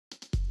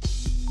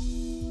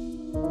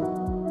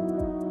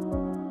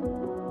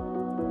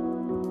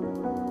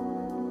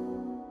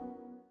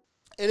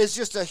It is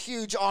just a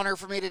huge honor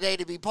for me today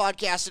to be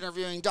podcast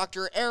interviewing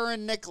Dr.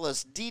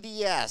 Nicholas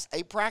DDS,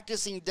 a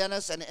practicing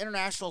dentist and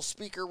international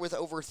speaker with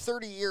over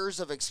 30 years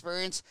of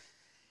experience.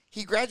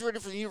 He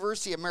graduated from the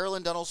University of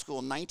Maryland Dental School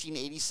in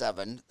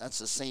 1987. That's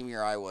the same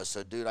year I was.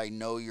 So, dude, I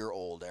know you're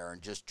old,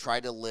 Aaron. Just try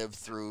to live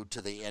through to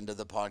the end of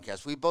the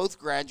podcast. We both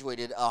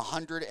graduated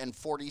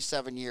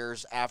 147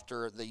 years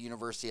after the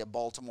University of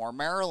Baltimore,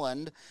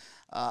 Maryland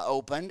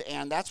opened,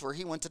 and that's where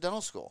he went to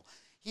dental school.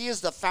 He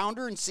is the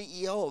founder and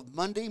CEO of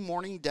Monday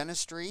Morning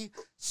Dentistry,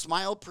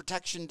 Smile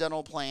Protection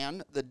Dental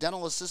Plan, the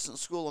Dental Assistant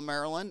School of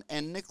Maryland,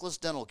 and Nicholas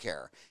Dental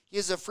Care. He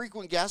is a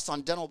frequent guest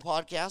on dental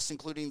podcasts,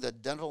 including the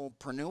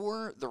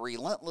Dentalpreneur, the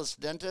Relentless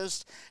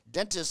Dentist,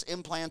 Dentist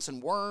Implants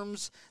and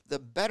Worms, the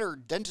Better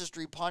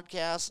Dentistry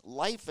Podcast,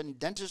 Life and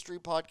Dentistry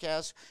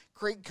Podcast,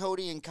 Craig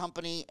Cody and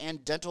Company,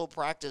 and Dental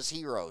Practice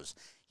Heroes.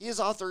 He has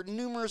authored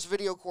numerous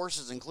video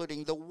courses,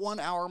 including the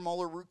 1-hour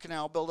molar root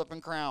canal buildup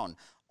and crown,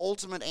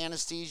 ultimate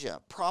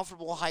anesthesia,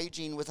 profitable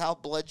hygiene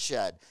without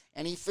bloodshed,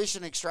 and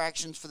efficient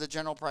extractions for the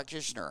general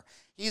practitioner.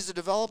 He is a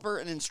developer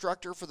and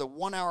instructor for the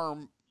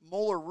 1-hour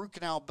molar root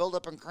canal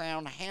buildup and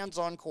crown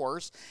hands-on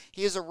course.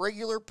 He is a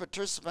regular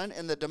participant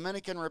in the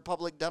Dominican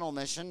Republic dental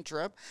mission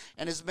trip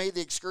and has made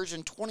the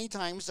excursion 20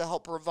 times to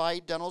help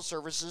provide dental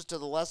services to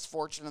the less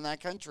fortunate in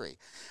that country.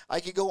 I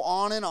could go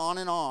on and on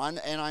and on,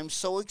 and I'm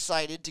so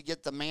excited to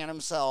get the man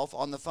himself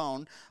on the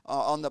phone,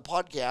 on the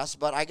podcast,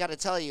 but I got to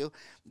tell you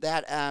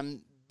that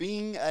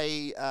being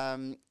a,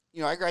 I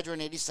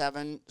graduated in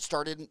 87,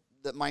 started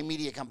my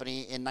media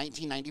company in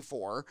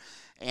 1994,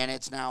 and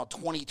it's now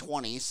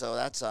 2020, so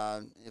that's,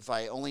 if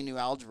I only knew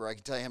algebra, I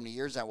could tell you how many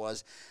years that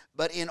was.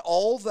 But in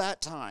all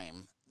that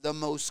time, the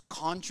most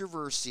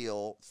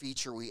controversial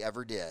feature we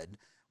ever did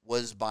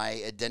was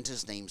by a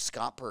dentist named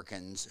Scott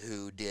Perkins,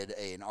 who did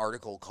an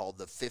article called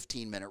The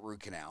 15-Minute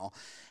Root Canal,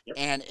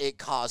 and it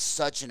caused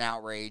such an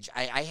outrage.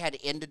 I had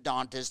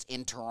endodontists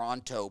in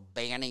Toronto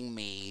banning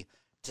me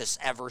to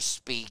ever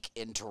speak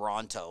in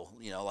Toronto,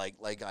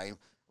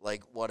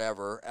 like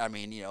whatever. I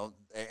mean,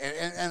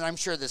 and I'm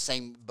sure the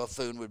same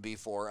buffoon would be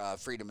for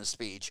freedom of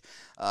speech,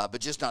 but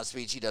just not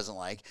speech he doesn't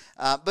like.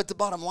 But the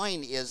bottom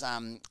line is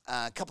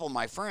a couple of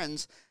my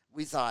friends,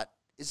 we thought,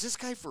 is this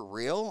guy for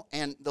real?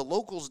 And the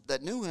locals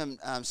that knew him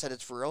said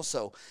it's for real.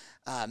 So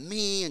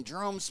me and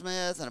Jerome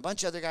Smith and a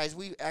bunch of other guys,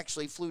 we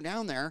actually flew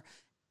down there,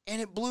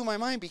 and it blew my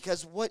mind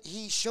because what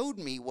he showed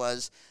me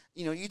was,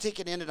 you take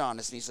an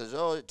endodontist, and he says,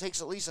 oh, it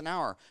takes at least an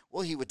hour.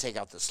 Well, he would take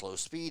out the slow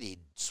speed. He'd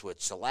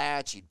switch the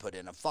latch. He'd put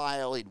in a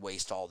file. He'd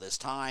waste all this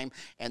time.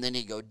 And then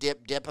he'd go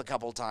dip a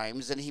couple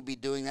times, and he'd be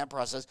doing that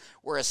process,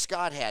 whereas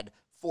Scott had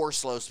 4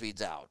 slow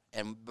speeds out.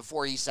 And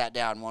before he sat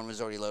down, one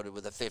was already loaded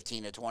with a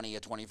 15, a 20, a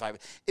 25.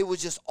 It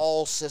was just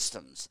all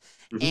systems.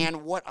 Mm-hmm.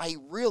 And what I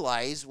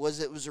realized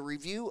was it was a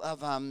review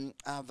of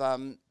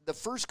the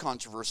first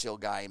controversial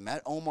guy I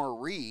met, Omar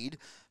Reed,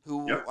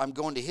 who I'm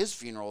going to his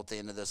funeral at the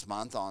end of this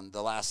month, on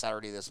the last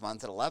Saturday of this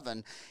month at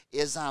 11,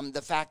 is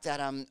the fact that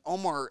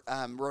Omar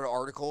wrote an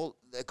article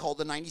called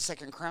The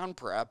 90-Second Crown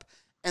Prep,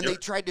 and they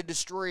tried to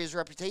destroy his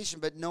reputation,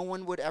 but no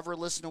one would ever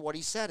listen to what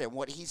he said. And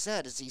what he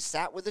said is he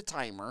sat with a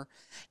timer,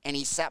 and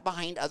he sat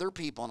behind other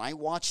people, and I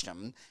watched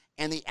him,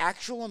 and the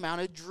actual amount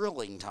of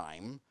drilling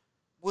time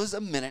was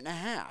 1.5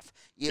 minutes.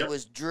 It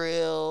was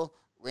drill,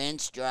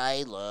 rinse,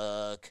 dry,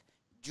 look,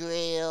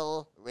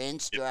 drill,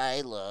 rinse,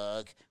 dry,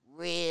 look,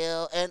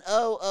 real, and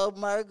oh,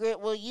 Margaret,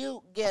 will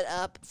you get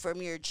up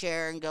from your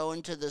chair and go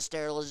into the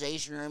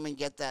sterilization room and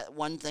get that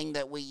one thing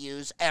that we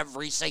use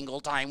every single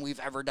time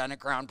we've ever done a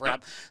crown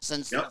prep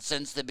since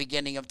the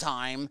beginning of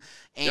time,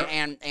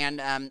 and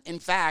in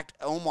fact,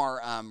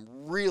 Omar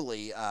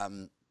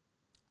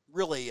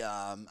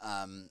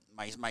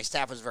my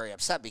staff was very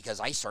upset because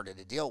I started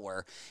a deal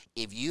where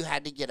if you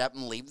had to get up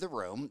and leave the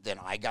room, then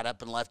I got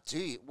up and left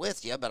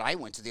with you, but I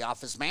went to the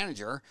office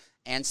manager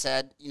and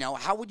said,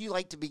 how would you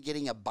like to be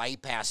getting a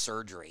bypass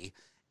surgery?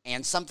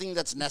 And something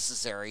that's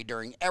necessary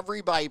during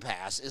every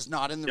bypass is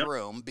not in the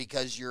room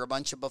because you're a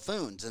bunch of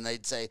buffoons. And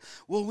they'd say,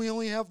 well, we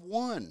only have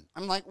 1.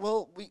 I'm like,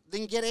 well,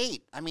 then get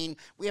 8. I mean,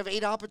 we have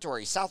 8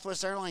 operatories.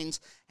 Southwest Airlines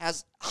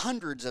has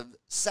hundreds of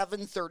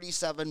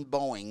 737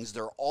 Boeings.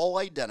 They're all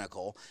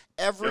identical.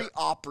 Every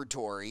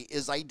operatory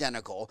is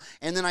identical.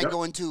 And then I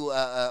go into,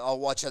 I'll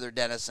watch other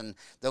dentists, and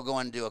they'll go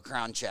in and do a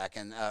crown check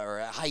or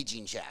a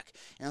hygiene check.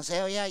 And they'll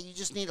say, oh, yeah, you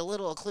just need a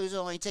little occlusion.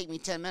 It'll only take me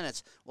 10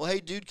 minutes. Well, hey,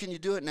 dude, can you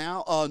do it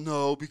now?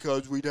 No,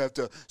 because we'd have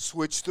to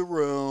switch the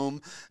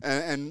room,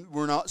 and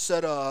we're not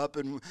set up.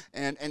 And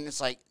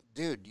it's like,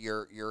 dude,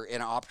 you're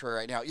in an operatory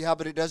right now. Yeah,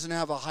 but it doesn't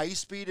have a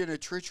high-speed and a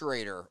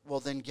triturator. Well,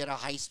 then get a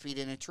high-speed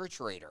and a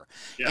triturator.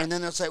 Yeah. And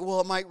then they'll say,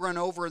 well, it might run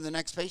over and the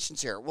next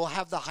patient's here. We'll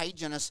have the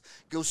hygienist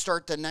go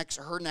start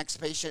her next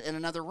patient in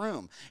another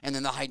room. And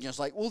then the hygienist's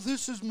like, well,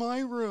 this is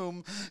my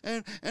room,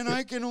 and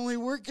I can only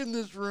work in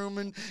this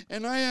room,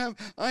 and I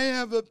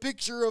have a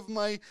picture of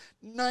my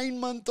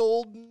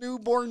 9-month-old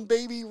newborn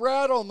baby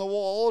rat on the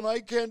wall, and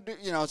I can't do,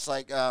 it's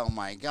like, oh,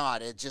 my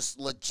God, it's just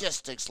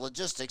logistics.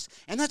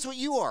 And that's what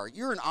you are.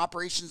 You're an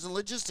operations and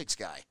logistics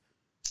guy.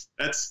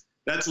 That's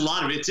That's a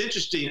lot of it. It's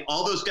interesting.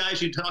 All those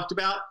guys you talked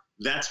about,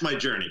 that's my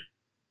journey.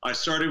 I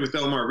started with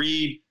Omar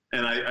Reed,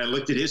 and I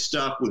looked at his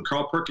stuff. When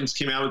Carl Perkins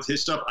came out with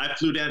his stuff, I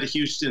flew down to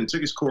Houston,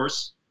 took his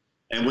course,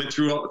 and went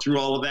through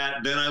all of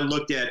that. Then I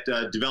looked at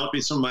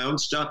developing some of my own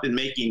stuff and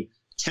making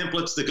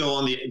templates that go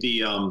on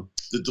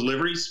the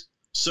deliveries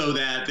so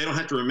that they don't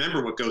have to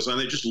remember what goes on.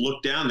 They just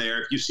look down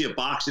there. If you see a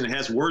box and it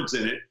has words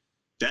in it,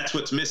 that's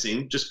what's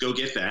missing. Just go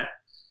get that.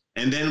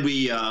 And then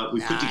we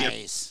put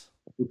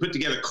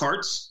together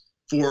carts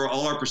for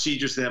all our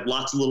procedures that have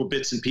lots of little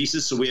bits and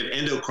pieces. So we have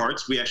endo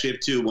carts. We actually have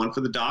two, one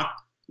for the doc,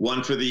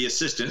 one for the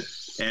assistant.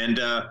 And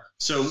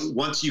so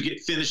once you get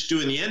finished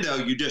doing the endo,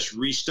 you just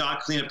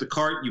restock, clean up the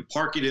cart, you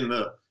park it in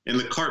the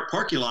cart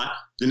parking lot.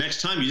 The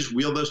next time you just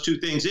wheel those two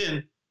things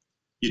in,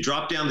 you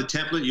drop down the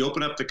template, you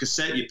open up the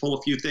cassette, you pull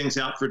a few things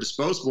out for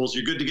disposables,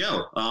 you're good to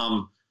go.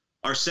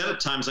 Our setup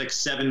time is like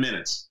 7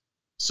 minutes.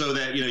 So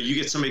that, you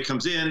get somebody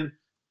comes in,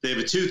 they have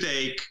a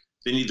toothache,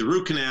 they need the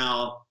root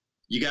canal,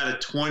 you got a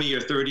 20 or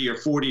 30 or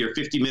 40 or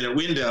 50-minute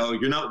window.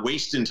 You're not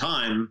wasting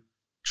time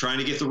trying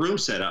to get the room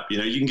set up. You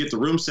can get the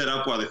room set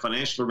up while the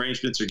financial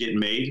arrangements are getting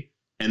made,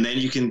 and then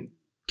you can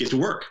get to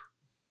work.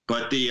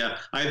 But I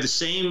have the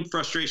same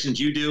frustrations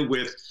you do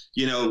with,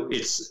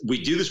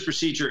 we do this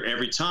procedure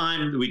every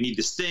time, we need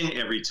this thing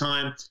every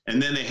time,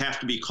 and then they have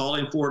to be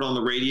calling for it on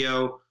the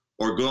radio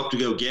or go up to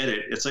go get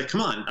it. It's like,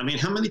 come on. I mean,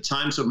 how many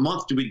times a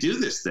month do we do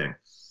this thing?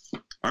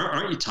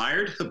 Aren't you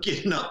tired of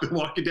getting up and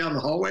walking down the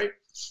hallway?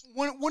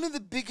 One of the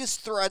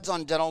biggest threads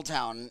on Dental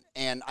Town,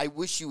 and I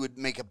wish you would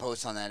make a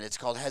post on that, it's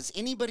called, has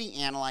anybody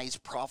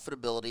analyzed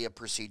profitability of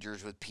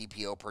procedures with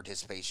PPO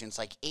participation? It's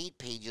like 8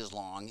 pages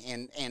long,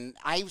 and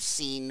I've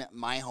seen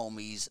my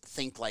homies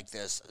think like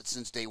this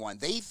since day one.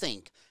 They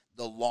think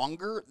the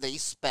longer they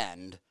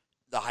spend,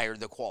 the higher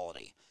the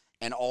quality.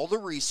 And all the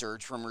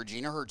research from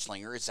Regina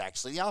Hertzlinger, it's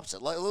actually the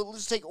opposite.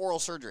 Let's take oral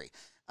surgery.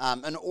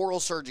 An oral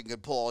surgeon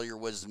could pull all your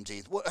wisdom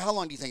teeth. How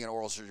long do you think an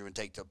oral surgeon would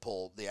take to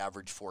pull the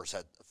average four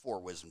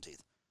wisdom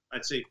teeth?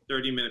 I'd say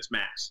 30 minutes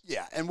max.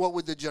 Yeah, and what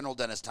would the general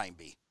dentist time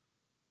be?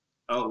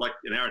 Oh, like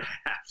an hour and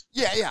a half.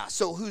 Yeah.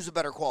 So who's a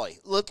better quality?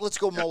 Let's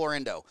go molar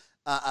endo.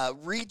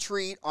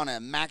 Retreat on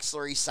a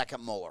maxillary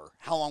second molar.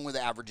 How long would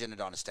the average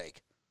endodontist take?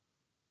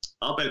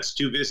 I'll bet it's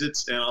 2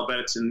 visits, and I'll bet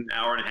it's an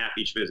hour and a half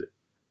each visit.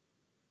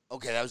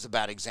 Okay, that was a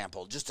bad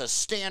example. Just a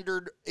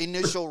standard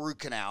initial root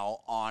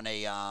canal on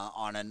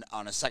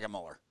a second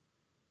molar.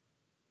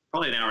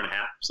 Probably an hour and a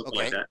half, something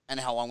like that. And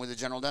how long would the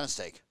general dentist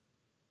take?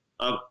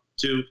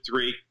 2,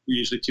 3,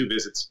 usually 2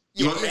 visits.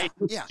 Yeah.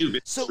 2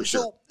 visits for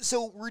sure.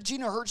 So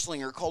Regina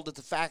Hertzlinger called it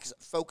the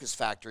focus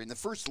factor, and the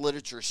first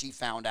literature she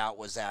found out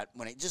was that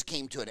when it just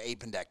came to an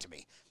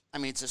appendectomy. I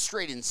mean, it's a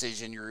straight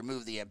incision. You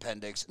remove the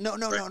appendix. No.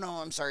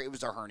 I'm sorry. It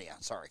was a hernia.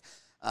 Sorry.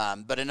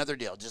 But another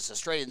deal, just a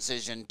straight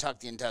incision,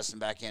 tuck the intestine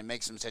back in,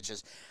 make some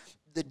stitches.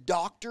 The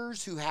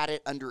doctors who had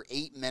it under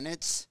 8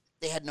 minutes,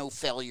 they had no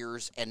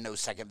failures and no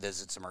second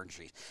visits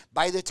emergencies.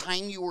 By the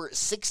time you were at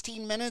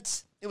 16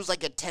 minutes, it was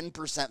like a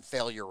 10%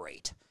 failure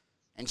rate.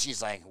 And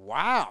she's like,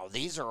 wow,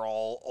 these are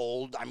all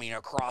old,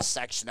 a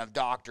cross-section of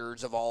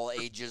doctors of all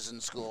ages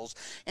and schools.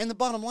 And the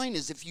bottom line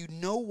is, if you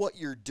know what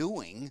you're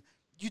doing,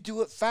 you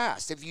do it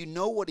fast. If you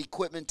know what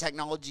equipment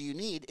technology you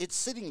need, it's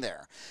sitting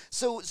there.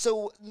 So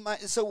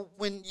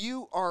when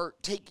you are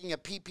taking a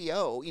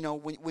PPO,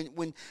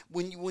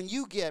 when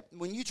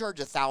you charge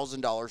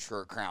 $1,000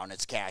 for a crown,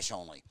 it's cash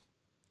only.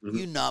 Mm-hmm.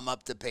 You numb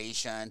up the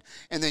patient,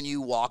 and then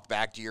you walk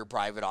back to your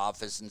private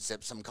office and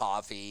sip some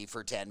coffee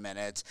for 10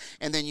 minutes,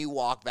 and then you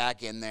walk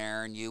back in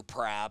there and you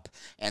prep,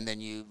 and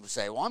then you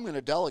say, well, I'm going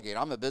to delegate.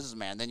 I'm a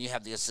businessman. Then you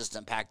have the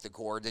assistant pack the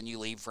cord, then you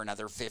leave for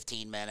another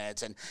 15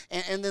 minutes, and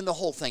then the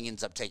whole thing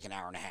ends up taking an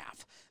hour and a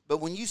half. But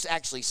when you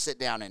actually sit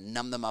down and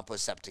numb them up with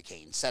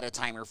Septicaine, set a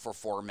timer for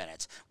 4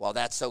 minutes. While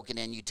that's soaking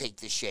in, you take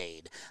the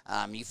shade.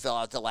 You fill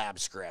out the lab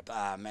script.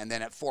 And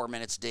then at 4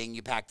 minutes, ding,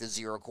 you pack the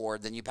 0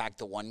 cord. Then you pack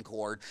the 1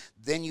 cord.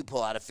 Then you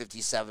pull out a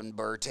 57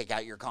 burr, take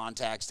out your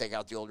contacts, take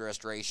out the old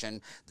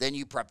restoration. Then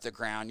you prep the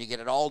crown. You get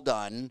it all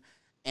done.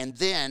 And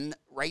then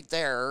right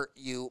there,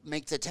 you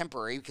make the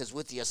temporary, because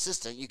with the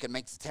assistant, you can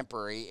make the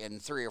temporary in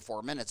 3 or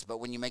 4 minutes.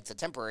 But when you make the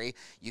temporary,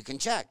 you can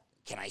check.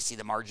 Can I see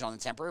the margin on the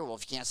temporary? Well,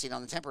 if you can't see it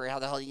on the temporary, how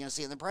the hell are you going to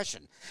see the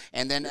impression?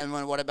 And then,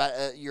 what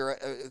about your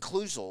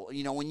occlusal?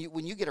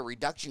 When you get a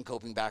reduction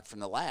coping back from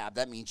the lab,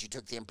 that means you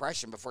took the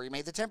impression before you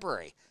made the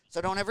temporary.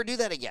 So don't ever do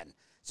that again.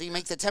 So you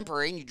make the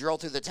temporary and you drill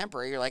through the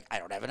temporary. You're like, I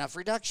don't have enough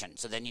reduction.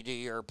 So then you do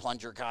your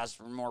plunger cause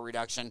for more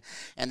reduction.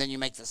 And then you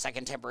make the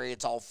second temporary.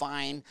 It's all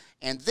fine.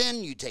 And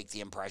then you take the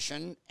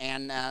impression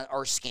and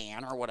or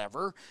scan or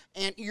whatever.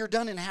 And you're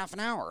done in half an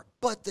hour.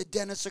 But the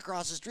dentist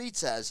across the street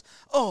says,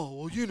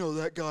 oh, well,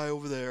 that guy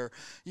over there,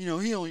 he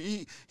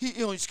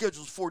only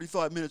schedules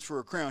 45 minutes for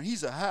a crown.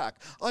 He's a hack.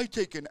 I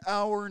take an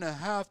hour and a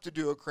half to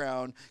do a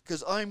crown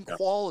because I'm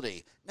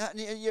quality. Now,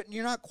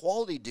 you're not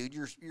quality, dude.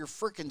 You're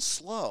freaking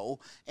slow,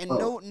 and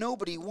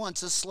nobody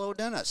wants a slow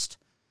dentist.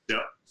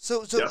 Yeah.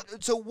 So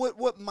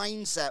what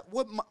mindset?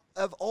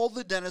 Of all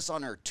the dentists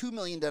on earth, 2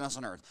 million dentists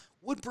on earth,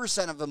 what %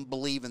 of them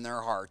believe in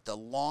their heart the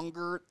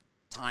longer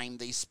time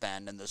they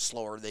spend and the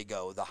slower they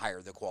go, the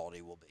higher the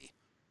quality will be.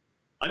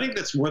 I think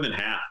that's more than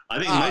half. I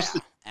think most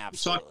of the time you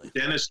talk to the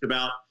dentist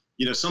about,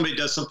 somebody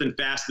does something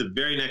fast, the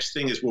very next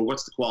thing is, well,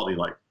 what's the quality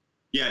like?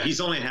 Yeah, he's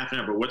only a half an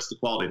hour, but what's the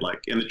quality like?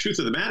 And the truth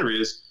of the matter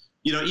is,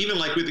 even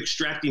like with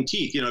extracting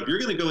teeth, if you're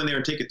going to go in there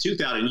and take a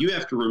tooth out and you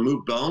have to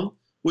remove bone,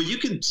 well, you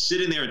can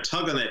sit in there and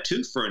tug on that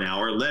tooth for an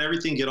hour, let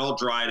everything get all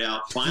dried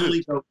out,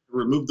 finally go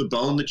remove the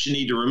bone that you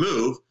need to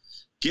remove,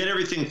 get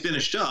everything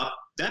finished up.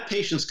 That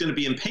patient's going to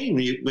be in pain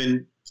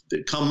when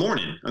come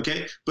morning,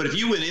 okay? But if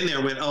you went in there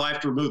and went, oh, I have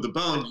to remove the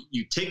bone,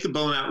 you take the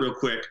bone out real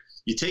quick,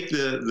 you take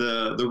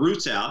the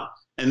roots out,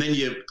 and then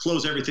you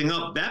close everything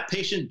up. That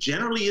patient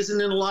generally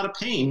isn't in a lot of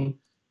pain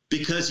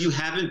because you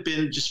haven't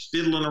been just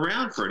fiddling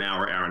around for an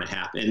hour, hour and a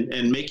half,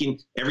 and making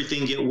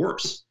everything get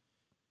worse.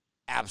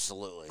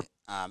 Absolutely.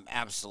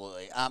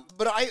 Absolutely.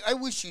 But I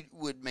wish you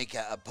would make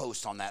a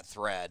post on that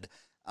thread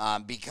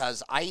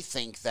because I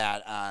think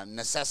that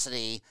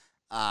necessity,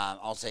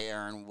 I'll say,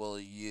 Aaron, will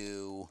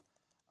you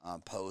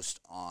post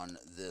on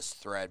this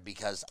thread?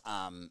 Because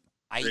I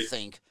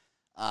think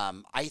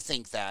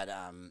that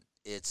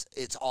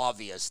it's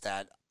obvious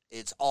that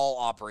it's all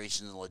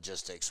operations and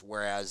logistics,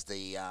 whereas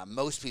the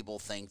most people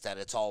think that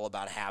it's all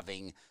about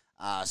having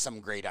some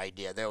great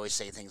idea. They always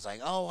say things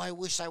like, oh, I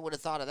wish I would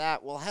have thought of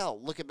that. Well, hell,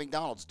 look at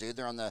McDonald's, dude.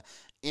 They're on the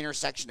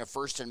intersection of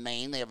 1st and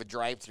Main. They have a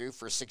drive-through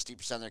for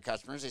 60% of their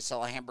customers. They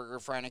sell a hamburger,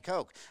 fry, and a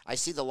Coke. I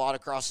see the lot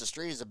across the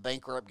street is a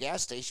bankrupt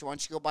gas station. Why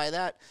don't you go buy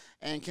that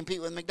and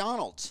compete with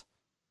McDonald's?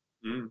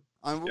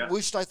 I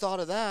wished I thought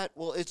of that.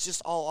 Well, it's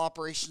just all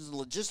operations and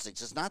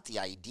logistics. It's not the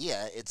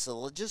idea. It's the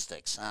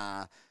logistics.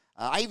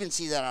 I even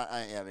see that,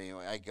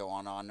 I go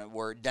on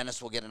where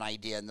dentists will get an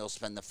idea and they'll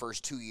spend the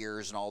first 2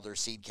 years and all their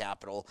seed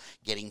capital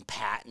getting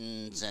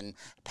patents and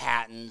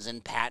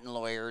patent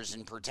lawyers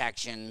and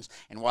protections.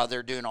 And while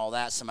they're doing all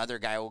that, some other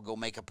guy will go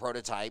make a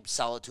prototype,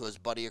 sell it to his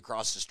buddy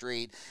across the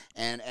street,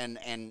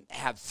 and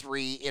have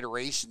 3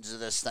 iterations of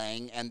this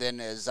thing, and then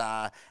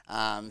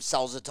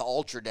sells it to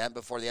Ultradent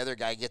before the other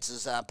guy gets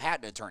his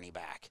patent attorney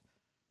back.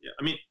 Yeah,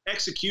 I mean,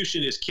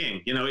 execution is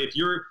king. If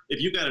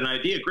you got an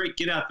idea, great,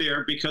 get out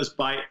there, because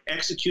by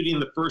executing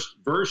the first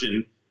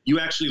version, you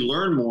actually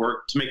learn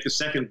more to make the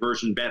second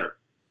version better.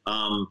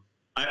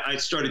 I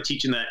started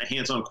teaching that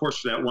hands-on course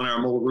for that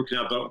 1-hour molar root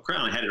canal, Buildup and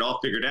Crown. I had it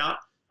all figured out.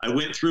 I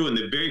went through, and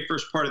the very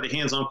first part of the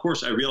hands-on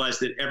course, I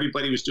realized that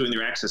everybody was doing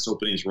their access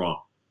openings wrong.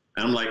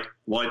 And I'm like,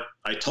 well,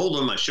 I told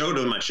them, I showed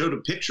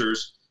them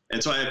pictures,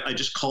 and so I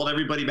just called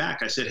everybody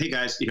back. I said, hey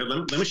guys,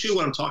 let me show you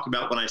what I'm talking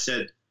about when I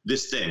said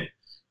this thing.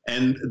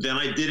 And then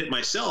I did it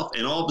myself,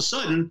 and all of a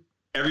sudden,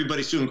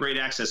 everybody's doing great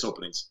access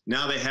openings.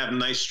 Now they have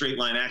nice straight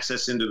line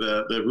access into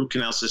the root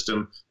canal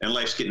system, and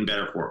life's getting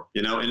better for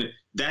them, And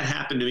that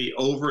happened to me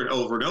over and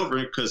over and over,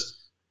 because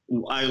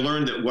I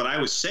learned that what I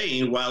was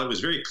saying, while it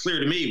was very clear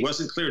to me,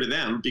 wasn't clear to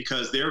them,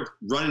 because they're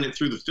running it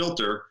through the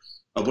filter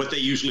of what they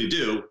usually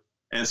do.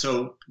 And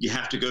so you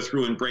have to go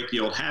through and break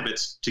the old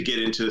habits to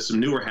get into some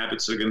newer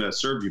habits that are going to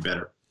serve you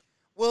better.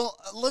 Well,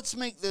 let's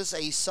make this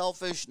a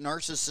selfish,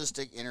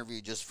 narcissistic interview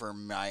just for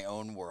my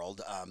own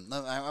world.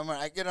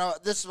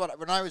 This is what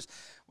when I was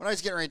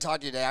getting ready to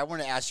talk to you today, I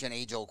wanted to ask you an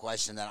age-old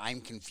question that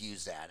I'm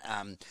confused at.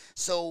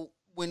 So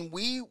when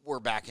we were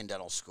back in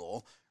dental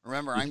school,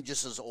 remember, I'm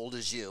just as old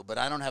as you, but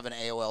I don't have an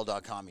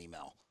AOL.com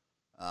email.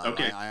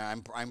 Okay,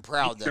 I'm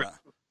proud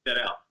that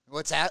out.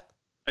 What's that?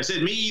 I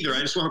said me either. I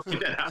just want to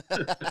point that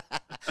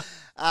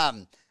out.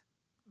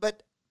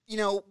 But.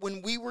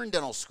 When we were in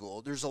dental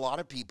school, there's a lot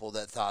of people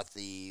that thought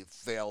the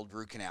failed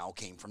root canal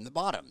came from the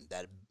bottom,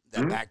 that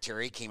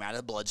bacteria came out of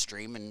the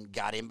bloodstream and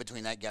got in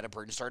between that gutta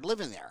perk and started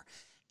living there.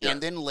 Yeah.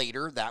 And then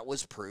later that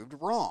was proved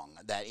wrong,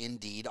 that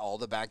indeed all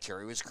the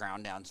bacteria was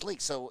crowned down to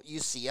leak. So you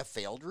see a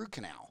failed root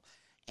canal,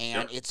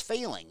 and it's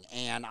failing.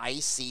 And I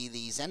see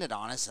these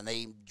endodontists, and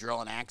they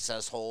drill an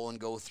access hole and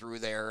go through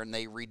there, and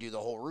they redo the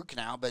whole root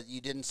canal, but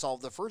you didn't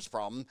solve the first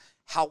problem,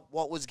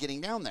 what was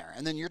getting down there.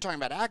 And then you're talking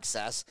about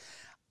access.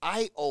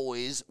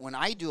 When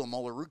I do a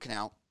molar root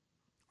canal,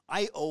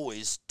 I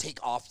always take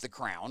off the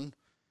crown,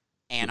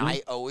 and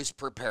I always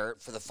prepare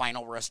it for the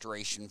final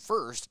restoration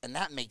first, and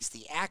that makes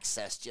the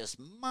access just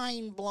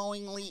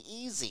mind-blowingly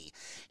easy.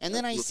 And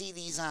then I see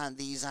these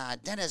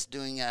dentists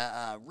doing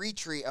a root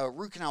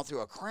canal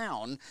through a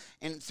crown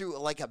and through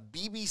like a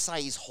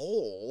BB-size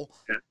hole.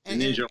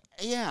 And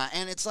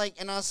it's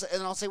like, and I'll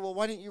say, well,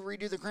 why didn't you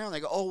redo the crown?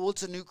 They go, oh, well,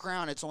 it's a new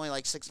crown. It's only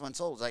like 6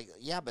 months old. It's like,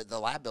 yeah, but the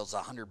lab bill's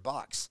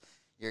 $100.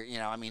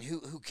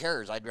 Who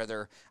cares? I'd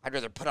rather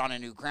put on a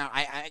new crown.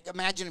 I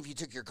imagine if you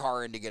took your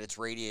car in to get its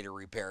radiator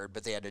repaired,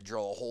 but they had to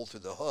drill a hole through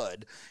the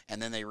hood,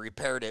 and then they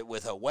repaired it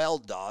with a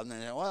weld done.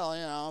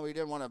 And we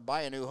didn't want to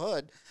buy a new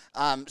hood.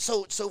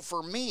 So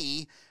for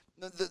me,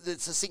 the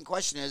succinct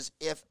question is: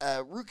 if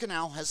a root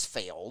canal has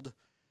failed,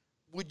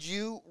 would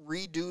you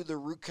redo the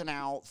root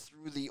canal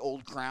through the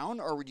old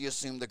crown, or would you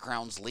assume the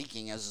crown's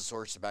leaking as a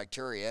source of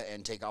bacteria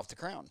and take off the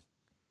crown?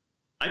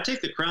 I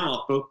take the crown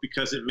off both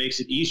because it makes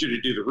it easier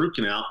to do the root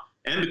canal,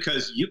 and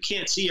because you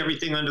can't see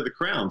everything under the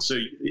crown. So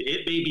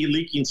it may be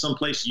leaking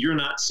someplace you're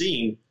not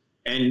seeing,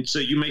 And so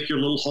you make your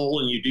little hole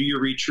and you do your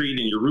retreat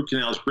and your root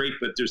canal is great,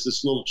 but there's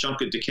this little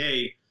chunk of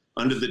decay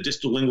under the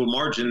distal lingual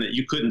margin that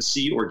you couldn't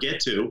see or get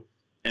to.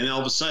 And all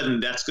of a sudden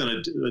that's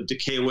going to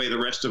decay away the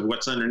rest of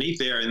what's underneath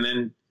there. And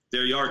then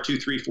there you are 2,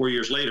 3, 4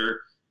 years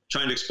later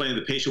trying to explain to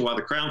the patient why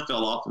the crown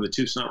fell off and the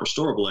tooth's not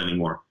restorable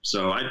anymore.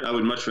 So I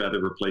would much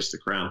rather replace the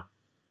crown.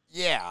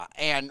 Yeah,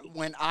 and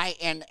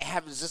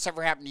has this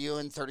ever happened to you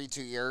in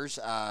 32 years?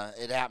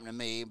 It happened to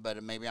me,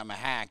 but maybe I'm a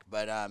hack.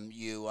 But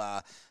you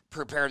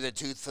prepare the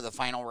tooth for the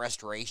final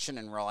restoration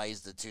and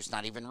realize the tooth's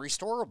not even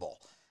restorable.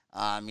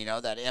 You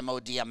know, that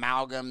MOD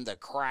amalgam, the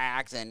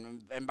crack,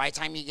 and by the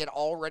time you get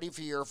all ready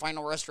for your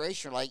final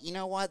restoration, you're like, you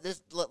know what,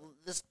 this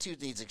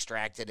tooth needs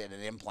extracted and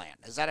an implant.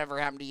 Has that ever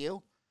happened to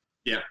you?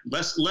 Yeah,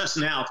 less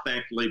now,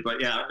 thankfully,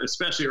 but yeah,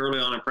 especially early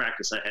on in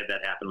practice, I had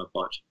that happen a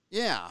bunch.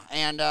 Yeah,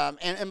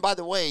 and by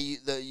the way,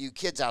 you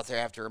kids out there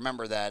have to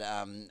remember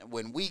that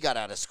when we got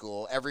out of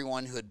school,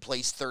 everyone who had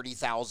placed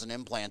 30,000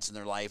 implants in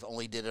their life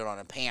only did it on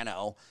a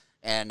pano,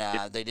 and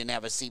they didn't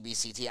have a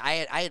CBCT.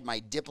 I had my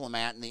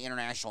diplomat in the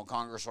International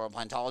Congress of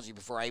Implantology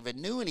before I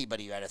even knew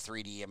anybody who had a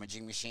 3D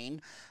imaging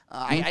machine.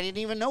 I didn't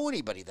even know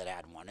anybody that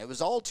had one. It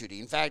was all 2D.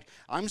 In fact,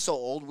 I'm so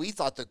old, we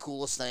thought the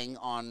coolest thing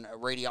on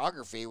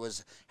radiography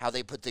was how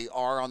they put the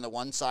R on the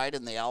one side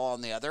and the L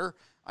on the other.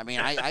 I mean,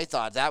 I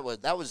thought that was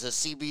a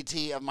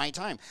CBT of my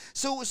time.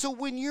 So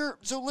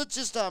let's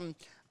just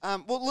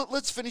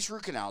let's finish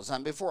root canals.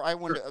 Before I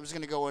was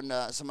going to go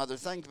into some other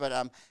things,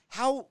 but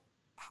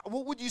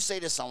what would you say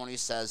to someone who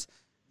says,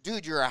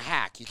 dude, you're a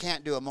hack, you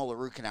can't do a molar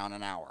root canal in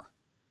an hour?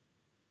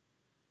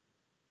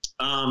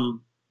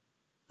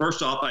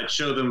 First off, I'd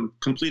show them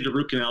completed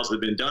root canals that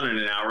have been done in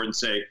an hour and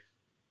say,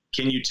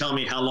 can you tell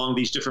me how long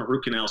these different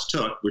root canals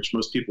took? Which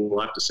most people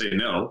will have to say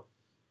no.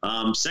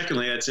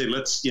 Secondly, I'd say,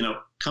 let's,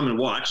 come and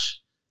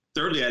watch.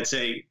 Thirdly, I'd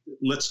say,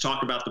 let's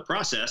talk about the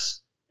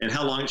process and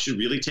how long it should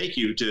really take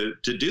you to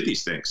do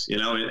these things,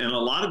 and a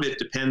lot of it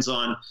depends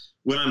on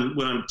when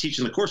I'm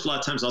teaching the course. A lot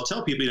of times I'll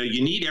tell people,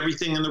 you need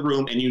everything in the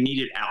room and you need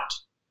it out.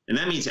 And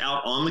that means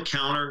out on the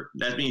counter.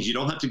 That means you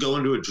don't have to go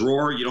into a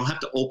drawer. You don't have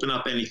to open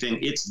up anything.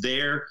 It's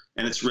there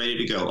and it's ready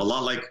to go. A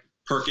lot like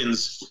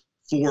Perkins'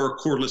 4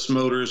 cordless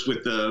motors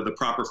with the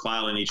proper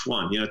file in each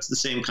one. It's the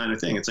same kind of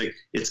thing. It's like,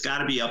 it's got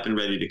to be up and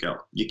ready to go.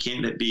 You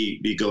can't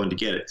be going to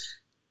get it.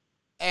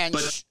 And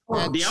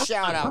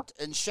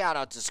shout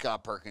out to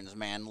Scott Perkins,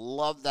 man.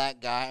 Love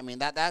that guy. I mean,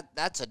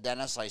 that's a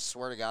dentist. I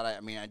swear to God.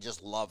 I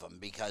just love him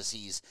because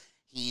he's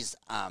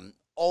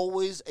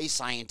always a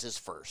scientist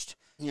first.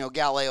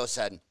 Galileo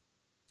said,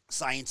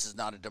 science is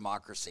not a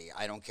democracy.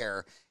 I don't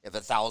care if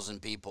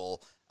 1,000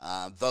 people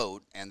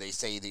vote and they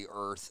say the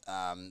Earth,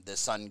 the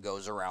sun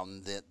goes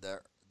around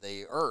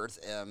the Earth.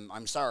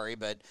 I'm sorry,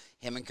 but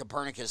him and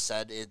Copernicus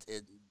said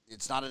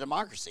it's not a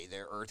democracy.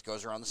 The Earth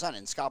goes around the sun.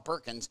 And Scott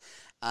Perkins,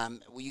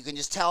 you can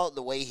just tell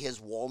the way his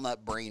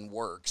walnut brain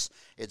works.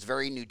 It's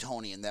very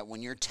Newtonian, that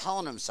when you're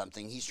telling him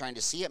something, he's trying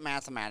to see it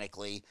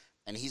mathematically,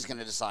 and he's going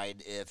to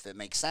decide if it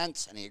makes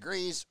sense and he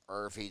agrees,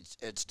 or if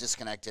it's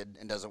disconnected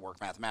and doesn't work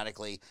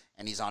mathematically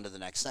and he's on to the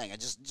next thing. I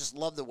just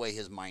love the way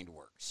his mind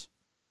works.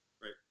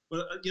 Right.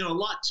 Well, a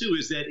lot too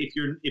is that if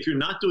you're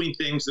not doing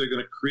things that are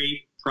going to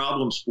create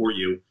problems for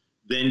you,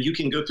 then you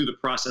can go through the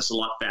process a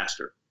lot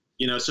faster.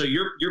 So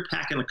you're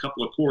packing a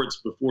couple of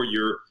cords before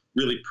you're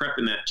really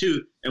prepping that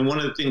tooth, and one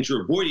of the things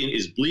you're avoiding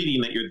is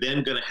bleeding that you're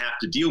then going to have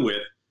to deal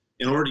with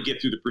in order to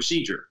get through the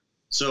procedure.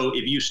 So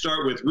if you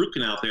start with root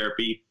canal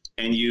therapy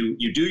and you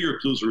do your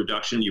occlusal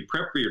reduction, you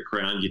prep for your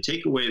crown, you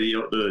take away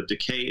the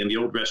decay and the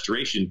old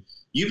restoration,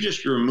 you've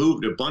just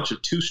removed a bunch of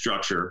tooth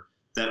structure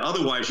that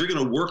otherwise you're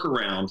going to work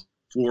around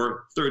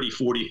for 30,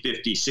 40,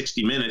 50,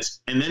 60 minutes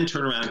and then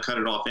turn around and cut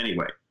it off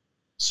anyway.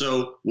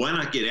 So why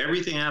not get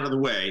everything out of the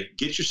way,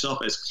 get yourself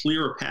as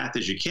clear a path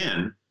as you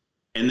can,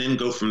 and then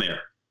go from there.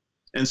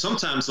 And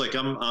sometimes, like,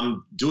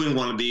 I'm doing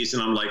one of these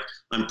and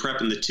I'm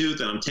prepping the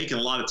tooth and I'm taking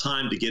a lot of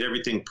time to get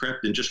everything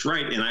prepped and just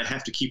right. And I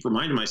have to keep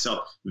reminding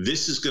myself,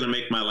 this is going to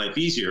make my life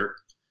easier.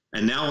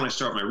 And now when I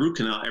start my root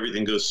canal,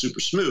 everything goes super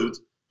smooth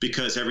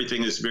because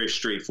everything is very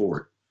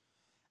straightforward.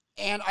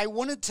 And I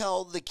want to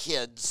tell the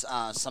kids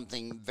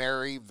something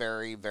very,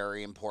 very,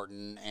 very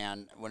important.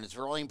 And when it's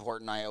really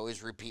important, I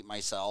always repeat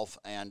myself.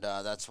 And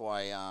that's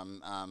why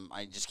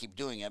I just keep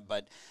doing it.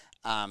 But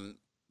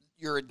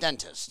you're a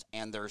dentist,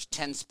 and there's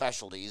 10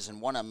 specialties, and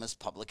one of them is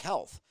public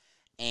health.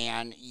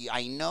 And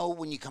I know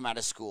when you come out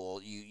of school,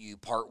 you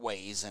part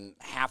ways, and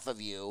half of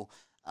you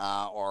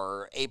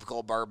are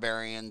apical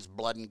barbarians,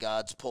 blood and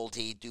guts, pull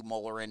teeth, do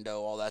molar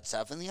endo, all that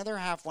stuff. And the other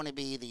half want to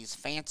be these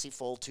fancy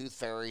full tooth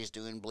fairies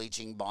doing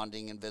bleaching,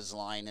 bonding,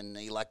 Invisalign, and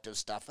elective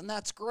stuff. And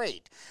that's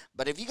great.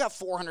 But if you got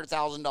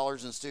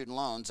 $400,000 in student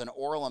loans, an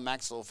oral and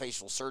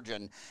maxillofacial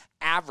surgeon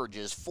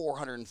averages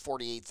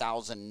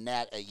 $448,000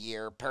 net a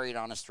year,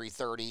 periodontist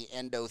 $330,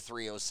 endo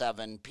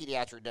 $307,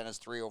 pediatric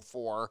dentist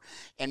 $304.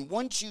 And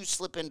once you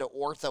slip into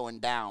ortho and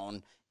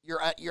down, you're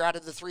out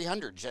of the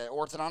 300s.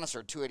 Orthodontists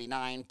are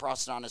 $289,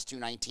 prosthodontists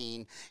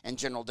 $219, and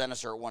general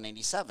dentists are at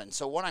 $187.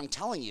 So what I'm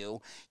telling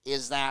you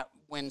is that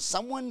when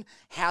someone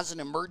has an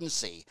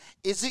emergency,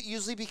 is it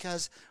usually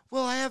because,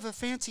 well, I have a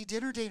fancy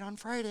dinner date on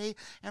Friday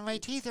and my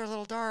teeth are a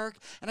little dark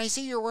and I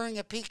see you're wearing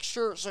a pink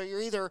shirt, so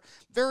you're either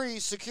very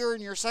secure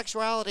in your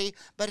sexuality,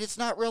 but it's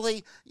not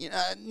really,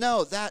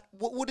 no,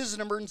 what is an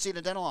emergency in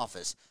a dental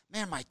office?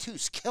 Man, my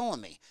tooth's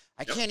killing me.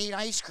 I can't eat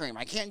ice cream.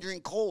 I can't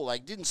drink cola. I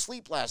didn't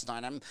sleep last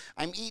night.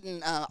 I'm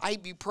eating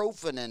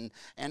ibuprofen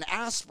and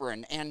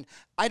aspirin, and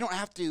I don't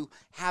have to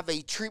have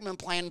a treatment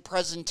plan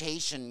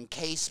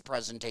case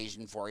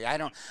presentation for you.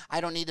 I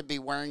don't need to be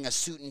wearing a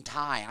suit and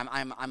tie.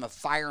 I'm a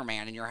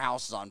fireman, and your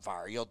house is on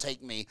fire. You'll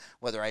take me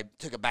whether I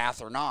took a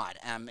bath or not.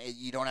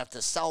 You don't have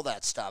to sell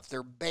that stuff.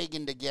 They're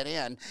begging to get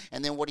in,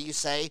 and then what do you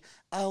say?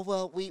 Oh,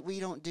 well, we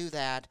don't do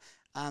that.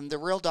 The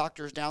real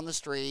doctor's down the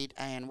street,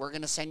 and we're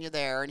going to send you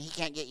there, and he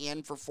can't get you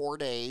in for 4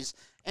 days.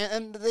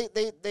 And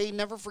they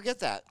never forget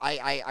that.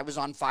 I was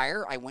on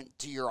fire. I went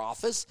to your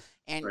office,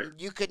 and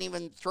you couldn't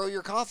even throw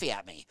your coffee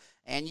at me,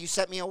 and you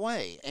sent me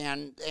away.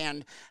 And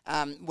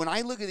when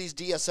I look at these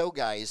DSO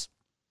guys,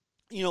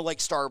 like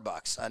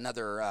Starbucks,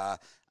 another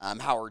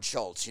Howard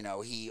Schultz,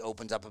 he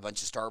opens up a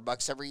bunch of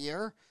Starbucks every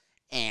year.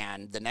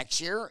 And the next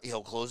year,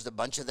 he'll close a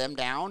bunch of them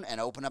down and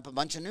open up a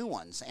bunch of new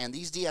ones. And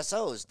these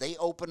DSOs, they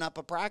open up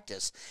a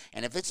practice.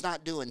 And if it's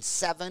not doing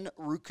 7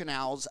 root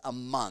canals a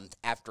month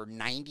after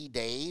 90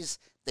 days,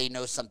 they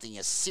know something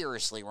is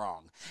seriously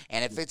wrong.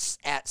 And if it's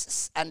at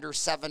under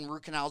 7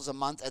 root canals a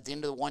month at the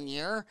end of the 1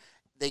 year,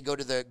 they go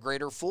to the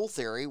greater fool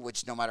theory,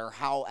 which no matter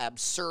how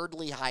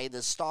absurdly high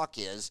the stock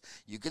is,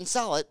 you can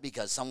sell it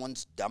because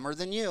someone's dumber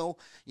than you.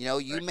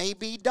 You may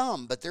be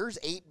dumb, but there's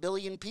 8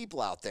 billion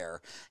people out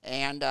there.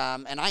 And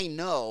I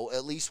know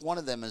at least one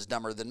of them is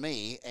dumber than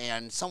me,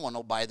 and someone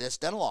will buy this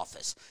dental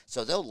office.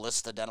 So they'll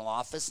list the dental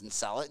office and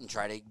sell it and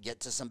try to get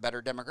to some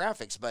better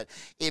demographics. But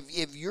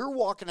if you're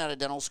walking out of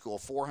dental school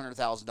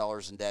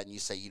 $400,000 in debt and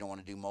you say you don't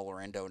want to do molar,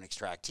 endo, and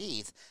extract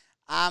teeth,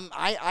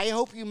 I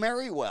hope you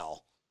marry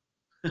well.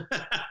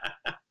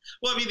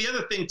 Well, the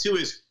other thing too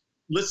is,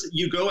 listen,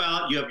 you go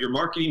out, you have your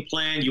marketing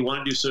plan, you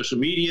want to do social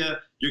media,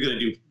 you're going to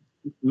do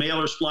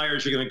mailers,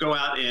 flyers, you're going to go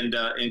out and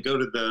go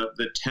to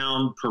the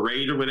town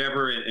parade or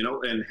whatever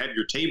and have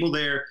your table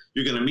there.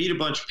 You're going to meet a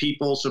bunch of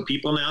people, so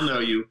people now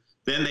know you.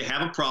 Then they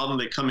have a problem,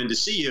 they come in to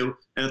see you,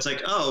 and it's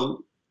like,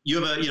 oh,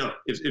 you have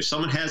if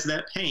someone has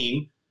that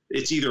pain,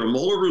 it's either a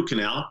molar root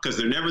canal, because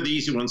they're never the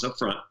easy ones up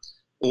front,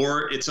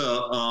 or it's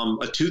a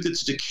tooth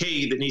that's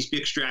decayed that needs to be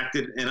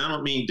extracted. And I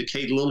don't mean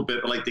decayed a little bit,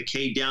 but like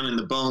decayed down in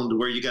the bone to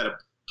where you got to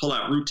pull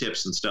out root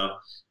tips and stuff.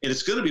 And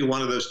it's going to be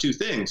one of those two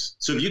things.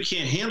 So if you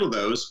can't handle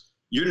those,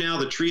 you're now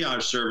the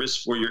triage service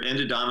for your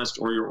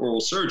endodontist or your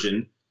oral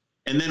surgeon.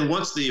 And then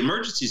once the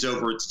emergency's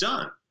over, it's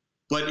done.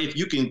 But if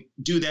you can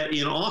do that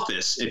in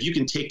office, if you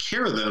can take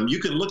care of them, you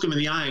can look them in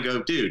the eye and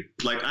go, dude,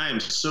 I am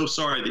so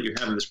sorry that you're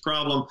having this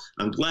problem.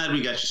 I'm glad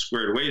we got you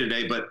squared away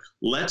today, but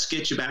let's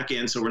get you back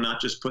in so we're not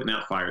just putting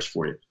out fires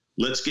for you.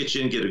 Let's get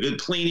you in, get a good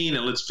cleaning,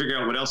 and let's figure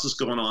out what else is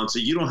going on so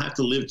you don't have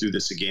to live through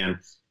this again.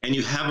 And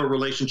you have a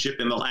relationship,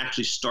 and they'll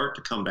actually start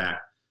to come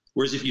back.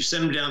 Whereas if you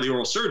send them down to the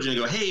oral surgeon and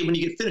go, hey, when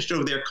you get finished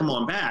over there, come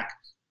on back,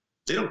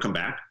 they don't come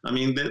back.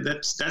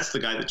 That's the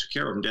guy that took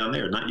care of them down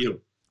there, not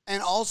you.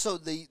 And also,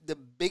 the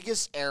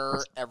biggest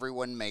error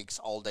everyone makes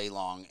all day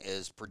long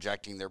is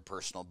projecting their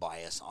personal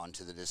bias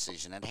onto the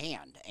decision at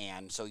hand.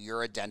 And so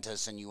you're a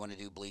dentist and you want to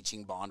do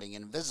bleaching, bonding,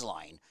 and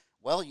Invisalign.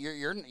 Well,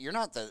 you're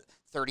not the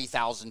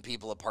 30,000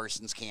 people of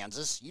Parsons,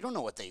 Kansas. You don't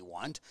know what they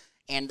want.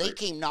 And they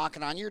came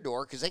knocking on your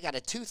door because they got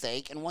a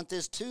toothache and want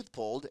this tooth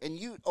pulled, and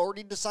you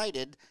already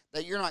decided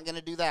that you're not going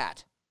to do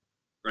that.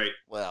 Right.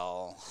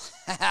 Well,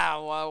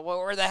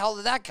 where the hell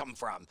did that come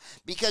from?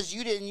 Because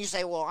you didn't. You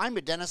say, well, I'm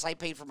a dentist. I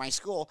paid for my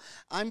school.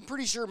 I'm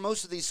pretty sure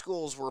most of these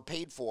schools were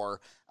paid for,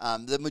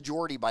 the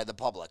majority by the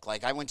public.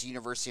 Like I went to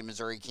University of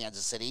Missouri,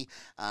 Kansas City.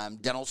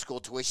 Dental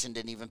school tuition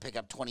didn't even pick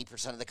up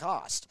 20% of the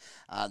cost.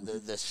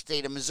 The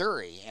state of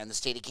Missouri and the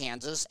state of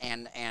Kansas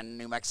and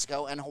New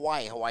Mexico and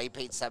Hawaii. Hawaii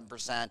paid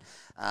 7%.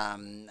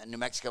 New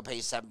Mexico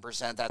pays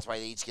 7%. That's why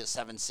they each get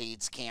 7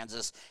 seats.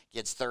 Kansas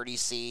gets 30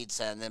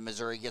 seats, and then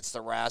Missouri gets the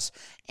rest.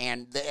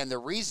 And the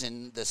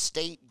reason the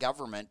state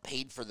government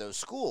paid for those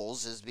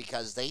schools is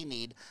because they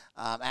need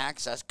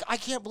access. I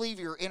can't believe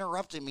you're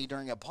interrupting me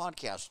during a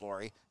podcast,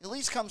 Lori. At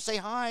least come say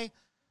hi.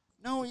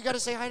 No, you got to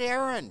say hi to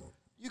Aaron.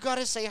 You got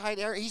to say hi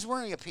to Aaron. He's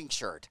wearing a pink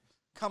shirt.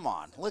 Come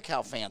on, look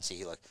how fancy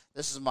he looks.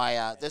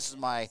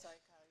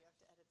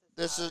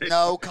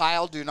 No,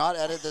 Kyle, do not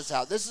edit this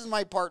out. This is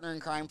my partner in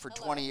crime for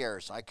 20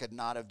 years. I could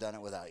not have done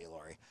it without you,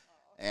 Lori.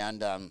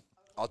 And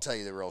I'll tell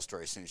you the real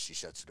story as soon as she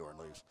shuts the door and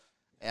leaves.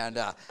 And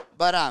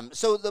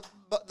so the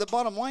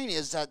bottom line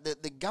is that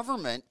the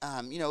government,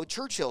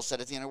 Churchill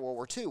said at the end of World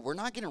War II, we're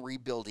not going to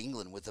rebuild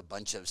England with a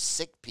bunch of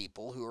sick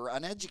people who are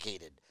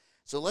uneducated.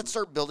 So let's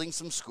start building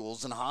some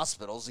schools and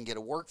hospitals and get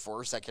a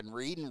workforce that can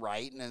read and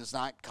write and is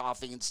not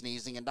coughing and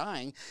sneezing and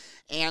dying.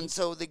 And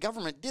so the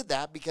government did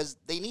that because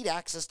they need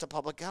access to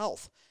public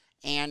health.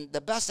 And the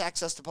best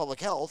access to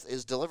public health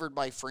is delivered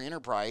by free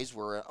enterprise,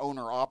 where an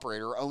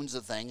owner-operator owns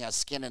the thing, has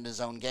skin in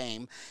his own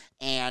game,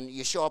 and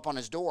you show up on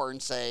his door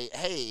and say,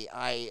 hey,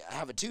 I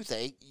have a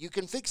toothache, you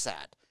can fix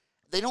that.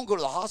 They don't go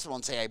to the hospital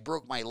and say, I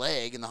broke my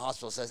leg, and the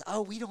hospital says,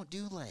 oh, we don't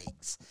do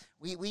legs.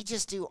 We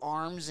just do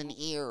arms and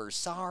ears.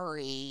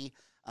 Sorry.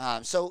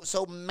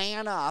 So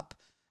man up,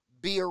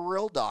 be a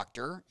real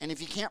doctor, and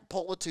if you can't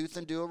pull a tooth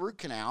and do a root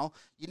canal,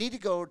 you need to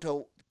go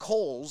to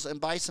Kohl's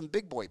and buy some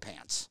big boy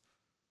pants.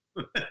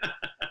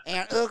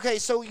 And okay,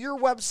 so your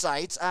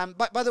websites,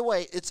 by the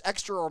way, it's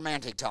extra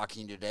romantic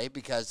talking today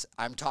because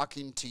I'm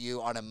talking to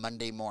you on a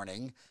Monday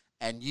morning,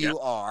 and you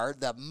are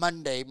the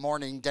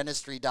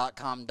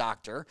mondaymorningdentistry.com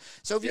doctor.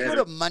 So if you go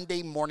to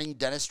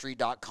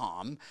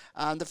mondaymorningdentistry.com,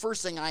 the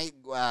first thing I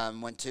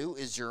went to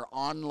is your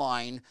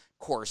online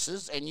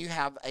courses, and you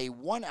have a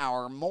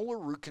 1-hour molar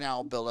root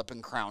canal buildup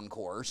and crown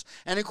course,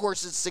 and of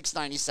course it's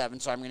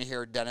 $697. So I'm going to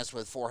hear a dentist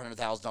with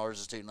 $400,000 a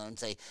student loan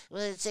say,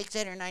 well, it's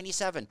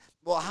 $697.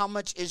 Well, how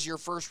much is your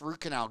first root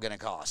canal going to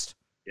cost?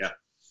 Yeah.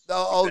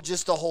 Oh,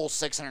 just the whole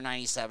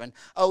 $697.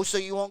 Oh, so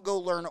you won't go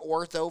learn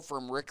ortho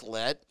from Rick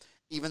Litt,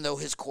 even though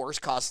his course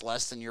costs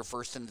less than your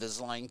first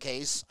Invisalign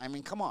case? I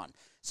mean, come on.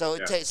 So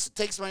it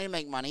takes money to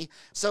make money.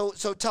 So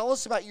tell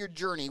us about your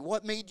journey.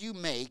 What made you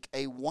make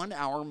a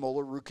 1-hour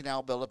molar root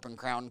canal buildup and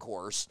crown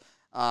course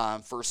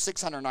for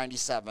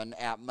 $697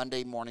 at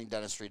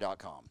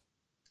mondaymorningdentistry.com?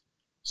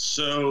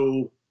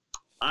 So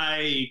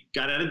I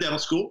got out of dental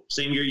school,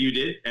 same year you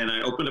did, and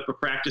I opened up a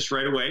practice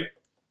right away.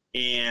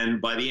 And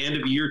by the end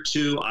of year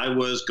 2, I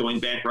was going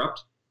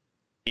bankrupt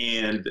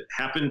and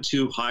happened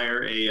to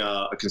hire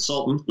a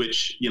consultant,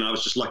 which, I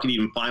was just lucky to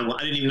even find one.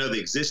 I didn't even know they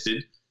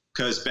existed,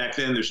 because back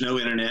then there's no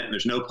internet and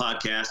there's no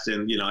podcast.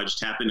 And, I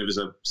just happened, it was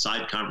a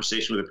side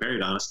conversation with a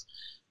periodontist.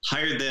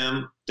 Hired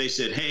them. They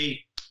said,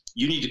 hey,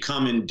 you need to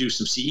come and do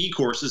some CE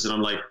courses. And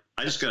I'm like,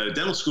 I just got out of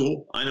dental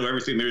school. I know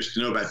everything there is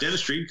to know about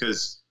dentistry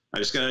because I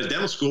just got out of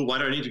dental school. Why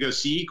do I need to go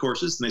CE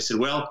courses? And they said,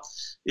 well,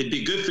 it'd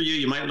be good for you.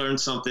 You might learn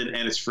something,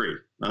 and it's free. And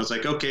I was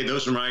like, okay,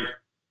 those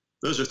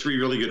are 3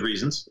 really good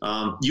reasons.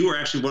 You were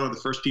actually one of the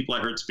first people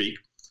I heard speak.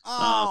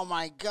 Oh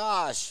my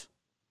gosh.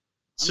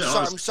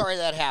 I'm sorry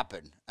that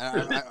happened.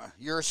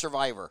 You're a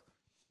survivor.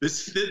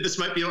 This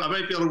might be, I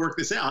might be able to work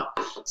this out.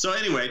 So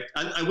anyway,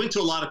 I went to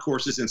a lot of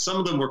courses, and some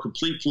of them were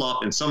complete fluff,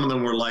 and some of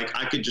them were like,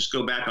 I could just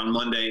go back on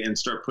Monday and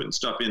start putting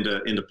stuff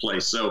into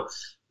place. So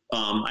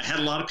I had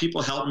a lot of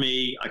people help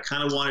me. I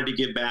kind of wanted to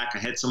give back. I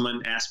had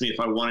someone ask me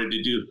if I wanted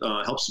to do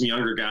help some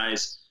younger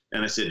guys,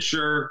 and I said,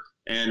 sure.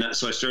 And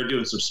so I started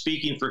doing some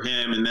speaking for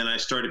him, and then I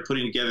started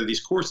putting together these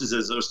courses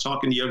as I was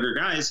talking to younger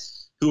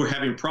guys who were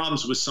having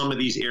problems with some of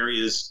these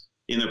areas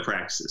in their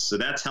practices. So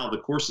that's how the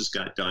courses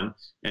got done.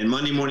 And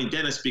Monday Morning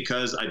Dentist,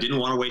 because I didn't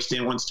want to waste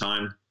anyone's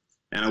time,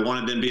 and I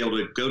wanted them to be able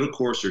to go to a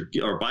course or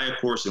buy a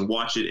course and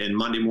watch it, and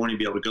Monday morning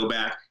be able to go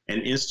back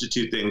and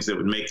institute things that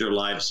would make their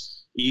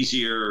lives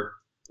easier,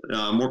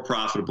 more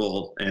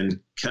profitable, and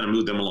kind of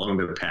move them along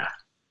their path.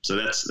 So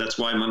that's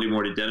why Monday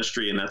Morning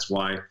Dentistry, and that's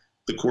why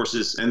the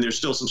courses, and there's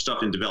still some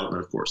stuff in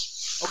development, of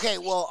course. Okay,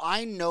 well,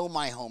 I know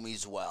my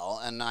homies well,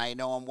 and I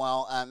know them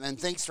well, and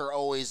thanks for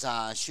always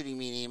shooting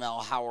me an email,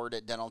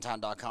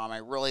 howard@dentaltown.com. I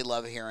really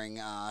love hearing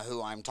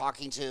who I'm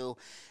talking to,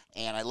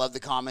 and I love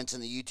the comments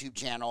in the YouTube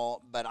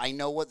channel, but I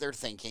know what they're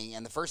thinking,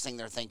 and the first thing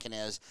they're thinking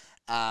is,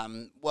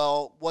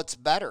 well, what's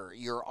better,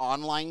 your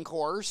online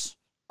course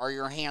or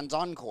your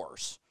hands-on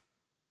course?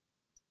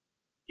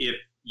 If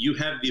you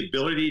have the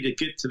ability to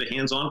get to the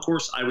hands-on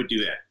course, I would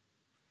do that.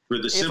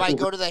 If I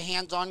go to the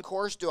hands-on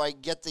course, do I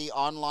get the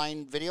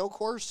online video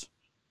course?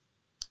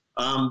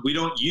 We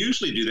don't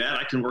usually do that.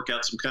 I can work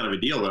out some kind of a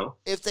deal, though.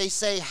 If they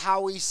say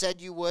how he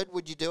said you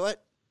would you do it?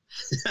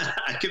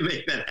 I can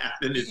make that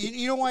happen.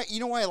 You know why? You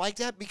know why I like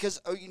that? Because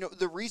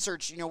the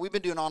research. We've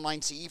been doing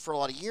online CE for a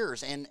lot of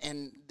years, and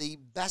the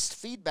best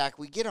feedback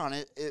we get on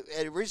it.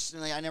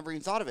 Originally, I never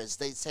even thought of it. Is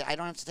they say I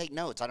don't have to take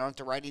notes. I don't have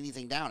to write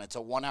anything down. It's a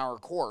 1-hour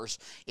course.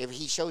 If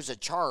he shows a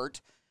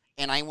chart,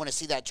 and I want to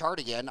see that chart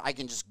again, I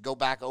can just go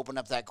back, open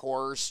up that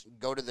course,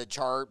 go to the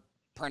chart,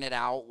 print it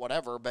out,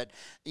 whatever. But,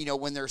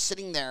 when they're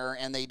sitting there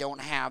and they don't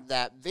have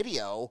that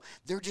video,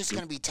 they're just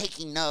going to be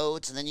taking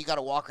notes, and then you got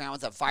to walk around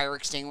with a fire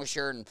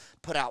extinguisher and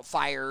put out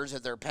fires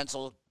with their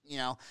pencil,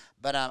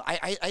 But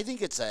I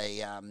think it's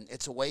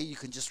a way you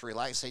can just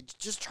relax. Say,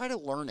 just try to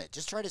learn it.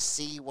 Just try to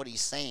see what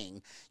he's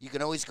saying. You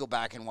can always go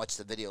back and watch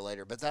the video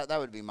later. But that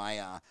would be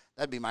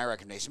my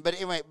recommendation. But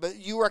anyway,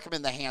 you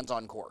recommend the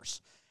hands-on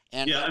course.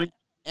 And yeah,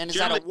 and is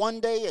that a 1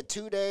 day, a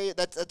 2 day?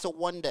 That's a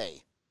 1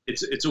 day.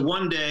 It's a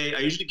 1 day. I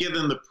usually give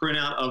them the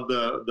printout of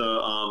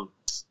the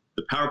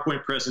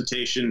PowerPoint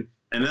presentation,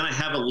 and then I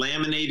have a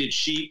laminated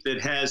sheet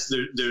that has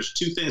there's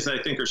 2 things that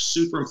I think are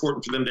super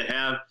important for them to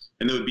have,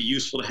 and that would be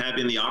useful to have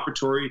in the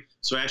operatory.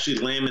 So I actually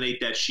laminate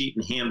that sheet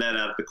and hand that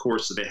out at the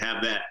course, so they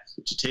have that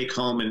to take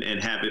home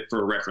and have it for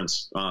a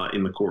reference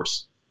in the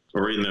course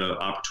or in the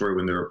operatory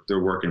when they're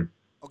working.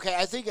 Okay,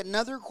 I think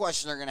another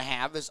question they're going to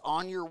have is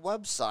on your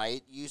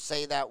website, you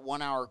say that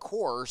 1-hour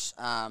course.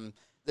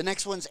 The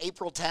next one's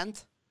April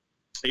 10th?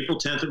 April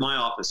 10th at my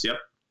office, yep.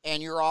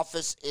 And your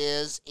office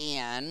is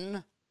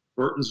in?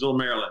 Burtonsville,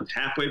 Maryland,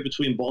 halfway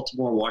between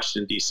Baltimore and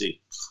Washington, D.C.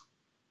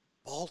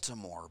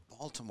 Baltimore.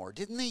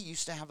 Didn't they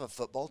used to have a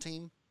football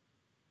team?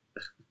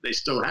 They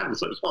still have a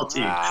football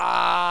team.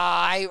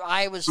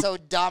 I was so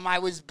dumb. I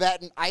was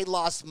betting. I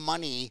lost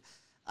money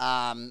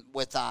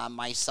with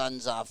my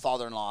son's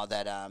father-in-law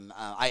that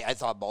I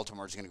thought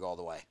Baltimore was going to go all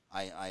the way.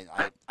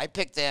 I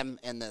picked them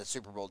in the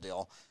Super Bowl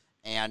deal,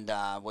 and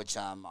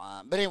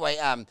but anyway,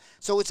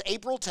 so it's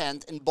April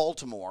 10th in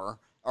Baltimore,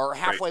 or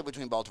halfway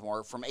between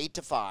Baltimore, from 8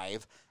 to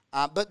 5.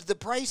 But the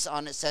price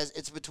on it says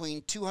it's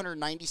between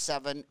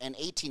 $297 and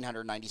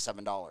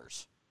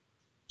 $1,897.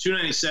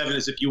 $297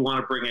 is if you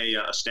want to bring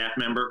a staff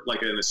member,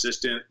 like an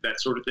assistant, that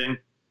sort of thing.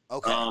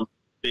 Okay.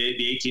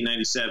 The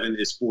 $1,897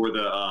 is for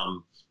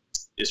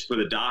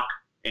the doc,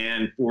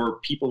 and for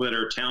people that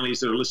are townies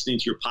that are listening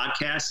to your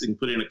podcast, you can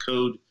put in a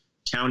code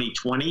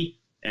Townie20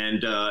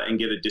 and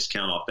get a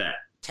discount off that.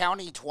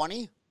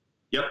 Townie20?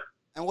 Yep.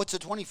 And what's the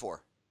 20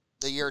 for?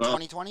 The year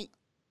 2020?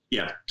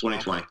 Yeah,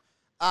 2020. Okay.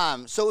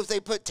 So if they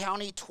put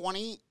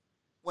Townie20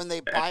 when they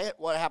buy it,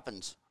 what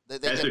happens?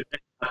 Then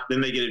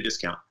they get a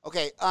discount.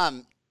 Okay.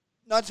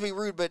 Not to be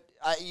rude, but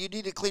you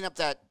need to clean up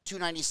that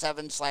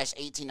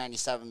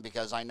 $297/$1,897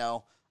 because I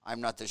know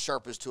I'm not the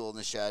sharpest tool in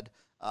the shed,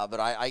 but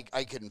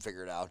I couldn't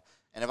figure it out.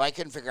 And if I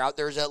couldn't figure out,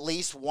 there's at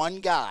least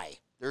one guy.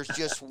 There's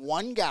just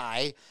one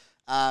guy.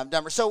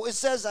 So it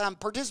says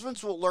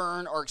participants will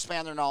learn or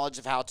expand their knowledge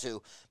of how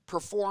to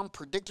perform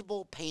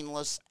predictable,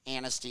 painless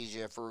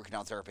anesthesia for root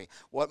canal therapy.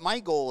 What my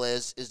goal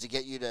is to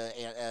get you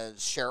to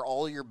share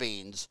all your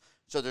beans,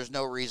 so there's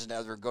no reason to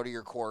ever go to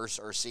your course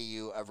or see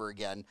you ever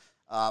again.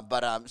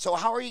 So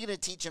how are you going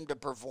to teach them to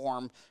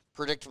perform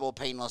predictable,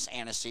 painless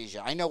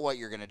anesthesia? I know what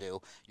you're going to do.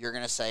 You're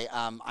going to say,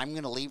 I'm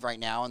going to leave right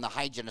now, and the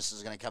hygienist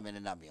is going to come in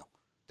and numb you.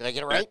 Did I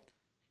get it right?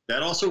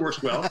 That also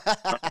works well.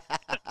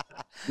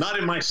 Not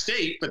in my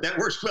state, but that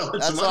works well.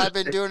 That's what I've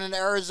been doing in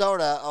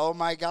Arizona. Oh,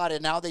 my God.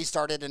 And now they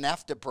started an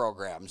EFTA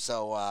program.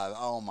 So,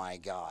 oh, my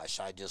gosh,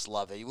 I just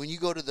love it. When you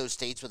go to those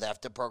states with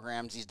EFTA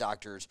programs, these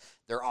doctors,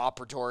 they're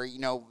operatory. You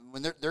know,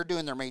 when they're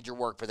doing their major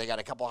work, but they got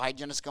a couple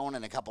hygienists going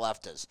and a couple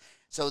EFTAs.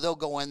 So they'll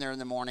go in there in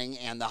the morning,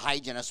 and the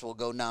hygienist will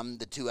go numb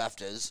the two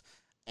EFTAs,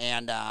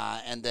 and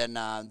then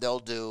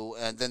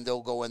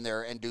they'll go in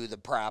there and do the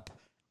prep,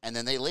 and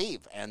then they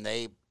leave, and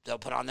they'll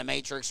put on the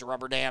matrix, the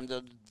rubber dam,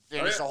 to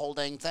finish the whole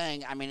dang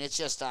thing. I mean, it's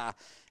just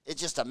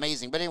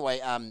amazing. But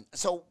anyway,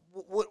 so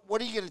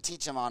what are you going to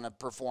teach them on to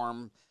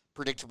perform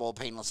predictable,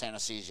 painless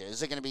anesthesia?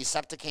 Is it going to be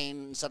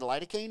Septicaine instead of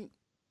lidocaine?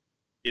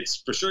 It's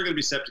for sure going to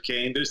be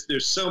Septicaine.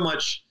 There's so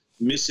much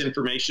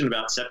misinformation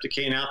about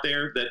Septicaine out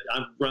there that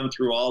I've run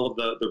through all of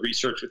the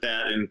research with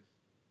that, and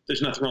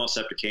there's nothing wrong with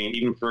Septicaine.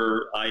 Even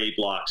for IA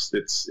blocks,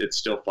 it's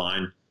still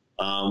fine.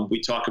 We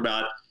talk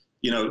about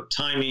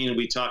timing.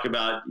 We talk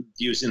about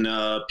using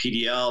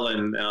PDL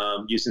and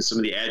using some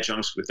of the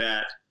adjuncts with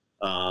that.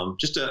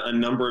 Just a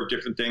number of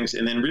different things,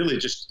 and then really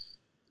just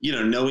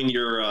knowing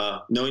your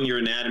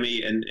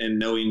anatomy and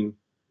knowing,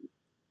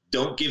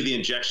 don't give the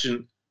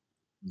injection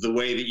the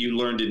way that you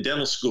learned in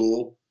dental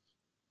school.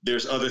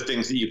 There's other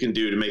things that you can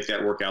do to make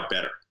that work out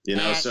better.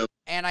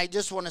 And I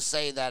just want to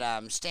say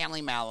that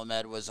Stanley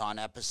Malamed was on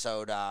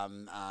episode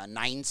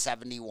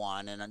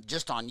 971, and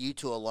just on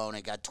YouTube alone,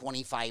 it got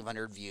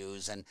 2,500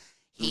 views, and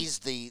he's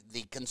the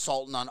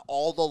consultant on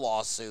all the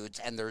lawsuits,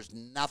 and there's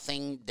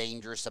nothing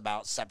dangerous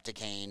about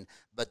Septicaine,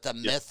 but the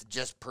myth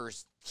just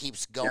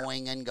keeps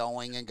going and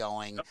going and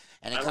going,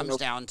 and it comes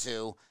down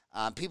to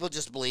people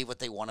just believe what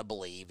they want to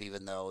believe,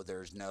 even though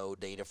there's no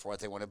data for what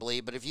they want to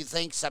believe. But if you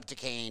think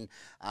Septicaine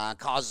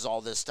causes all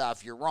this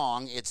stuff, you're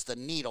wrong. It's the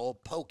needle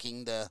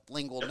poking the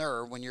lingual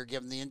nerve when you're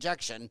given the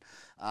injection.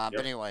 But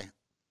anyway.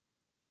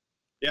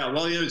 Yeah,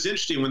 well, it's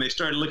interesting. When they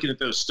started looking at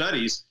those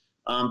studies,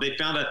 they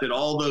found out that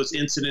all those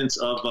incidents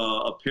of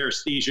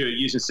paresthesia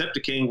using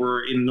Septicaine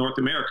were in North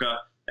America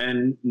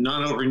and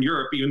none over in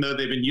Europe, even though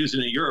they've been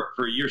using it in Europe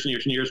for years and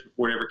years and years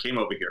before it ever came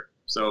over here.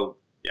 So,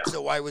 yeah.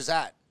 So why was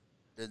that?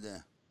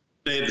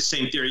 They had the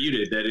same theory you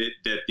did,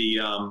 it's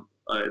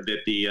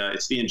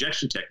the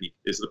injection technique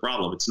is the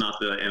problem. It's not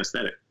the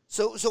anesthetic.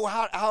 So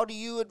how do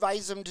you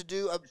advise them to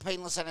do a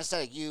painless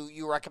anesthetic?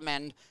 You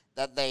recommend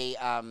that they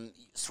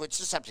switch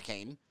to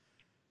Septicaine.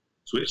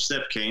 Switch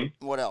Septicaine.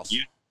 What else?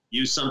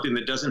 Use something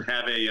that doesn't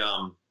have a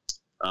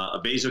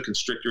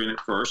vasoconstrictor in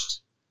it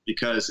first,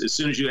 because as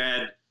soon as you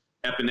add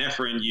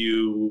epinephrine,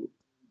 you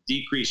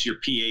decrease your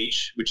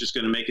pH, which is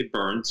going to make it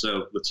burn.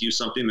 So let's use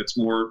something that's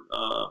more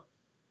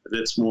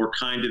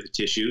kind to the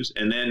tissues,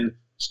 and then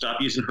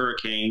stop using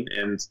Hurricane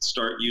and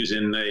start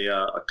using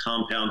a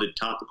compounded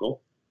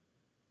topical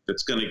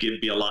that's going to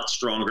be a lot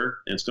stronger,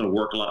 and it's going to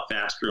work a lot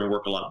faster and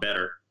work a lot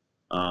better.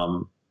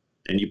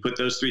 And you put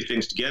those three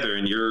things together,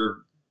 and you're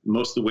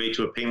most of the way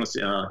to a painless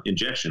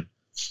injection.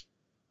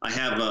 I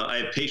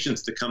have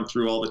patients that come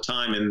through all the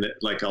time, and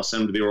I'll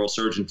send them to the oral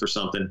surgeon for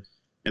something,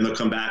 and they'll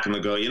come back and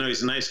they'll go,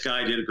 he's a nice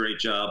guy, did a great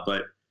job,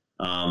 but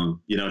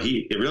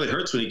it really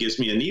hurts when he gives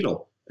me a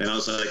needle. And I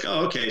was like,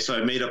 oh, okay. So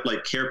I made up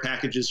like care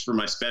packages for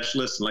my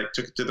specialists and like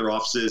took it to their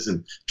offices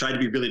and tried to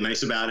be really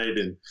nice about it.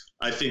 And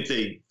I think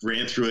they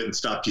ran through it and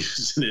stopped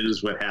using it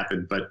is what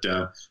happened. But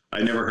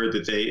I never heard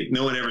that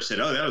no one ever said,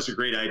 oh, that was a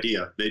great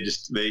idea. They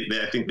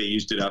I think they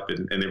used it up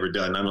and they were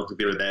done. I don't think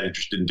they were that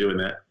interested in doing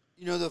that.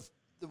 You know, the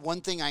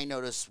one thing I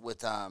noticed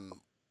with on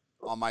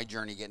my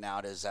journey getting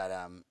out is that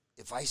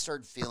if I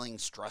started feeling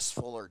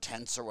stressful or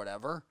tense or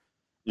whatever,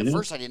 at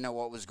first I didn't know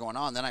what was going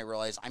on. Then I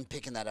realized I'm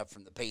picking that up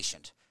from the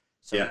patient.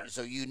 So,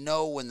 so you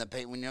know when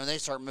they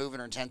start moving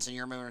or tensing,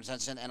 you're moving or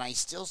tensing, and I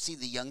still see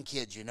the young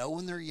kids. You know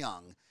when they're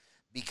young,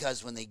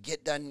 because when they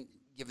get done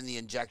giving the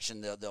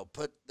injection, they'll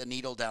put the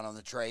needle down on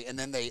the tray, and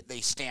then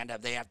they stand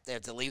up. They have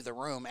to leave the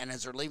room, and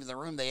as they're leaving the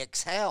room, they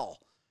exhale.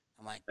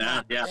 I'm like,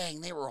 God dang,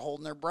 they were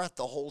holding their breath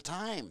the whole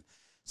time.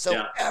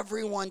 So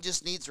everyone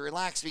just needs to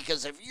relax,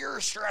 because if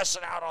you're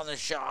stressing out on the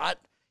shot,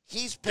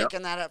 he's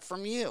picking that up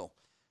from you,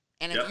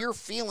 and if you're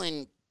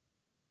feeling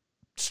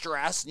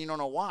stress and you don't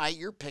know why,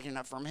 you're picking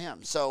up from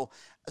him. So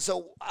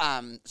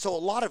a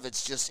lot of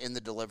it's just in the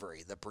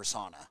delivery, the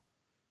persona.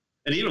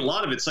 And even a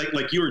lot of it's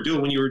like you were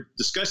doing when you were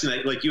discussing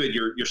that, like you had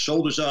your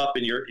shoulders up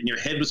and your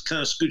head was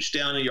kind of scooched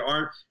down in your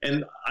arm.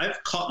 And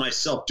I've caught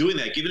myself doing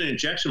that, giving an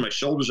injection, my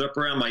shoulders up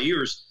around my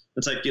ears.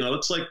 It's like,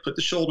 let's like put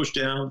the shoulders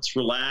down, let's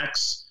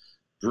relax,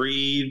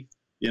 breathe.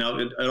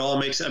 It all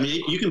makes, I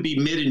mean, you can be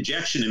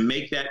mid-injection and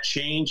make that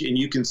change, and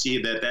you can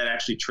see that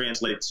actually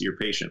translates to your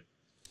patient.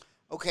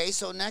 Okay,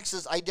 so next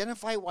is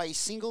identify why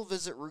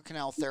single-visit root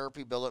canal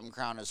therapy, Buildup and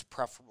Crown, is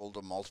preferable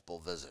to multiple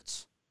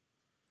visits.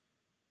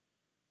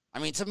 I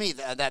mean, to me,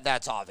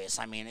 that's obvious.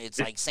 I mean, it's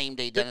like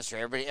same-day dentistry.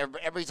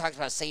 Everybody talks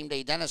about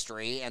same-day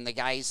dentistry, and the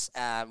guys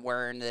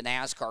wearing the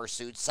NASCAR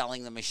suits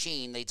selling the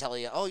machine, they tell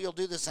you, oh, you'll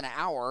do this in an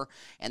hour,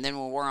 and then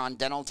when we're on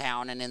Dental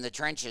Town and in the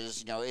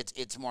trenches,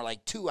 it's more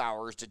like 2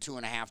 hours to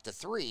 2.5 to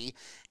 3,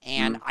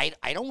 and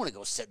I don't want to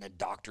go sit in a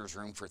doctor's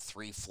room for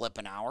 3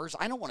 flipping hours.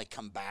 I don't want to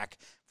come back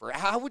for,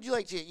 how would you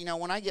like to,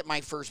 when I get my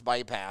first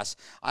bypass,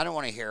 I don't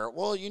want to hear,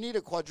 well, you need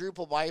a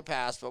quadruple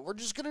bypass, but we're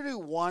just going to do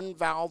 1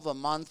 valve a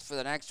month for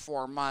the next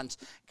 4 months,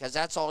 because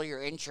that's all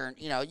your insurance.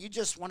 You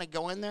just want to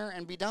go in there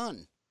and be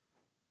done.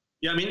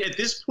 Yeah, I mean, at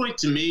this point,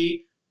 to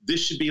me,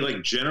 this should be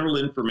like general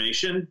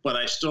information, but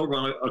I still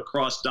run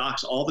across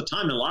docs all the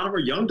time. And a lot of them are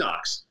young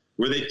docs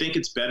where they think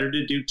it's better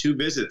to do 2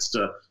 visits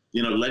to,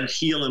 let it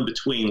heal in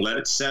between, let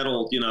it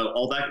settle,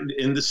 all that.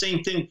 And the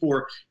same thing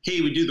for,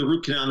 hey, we do the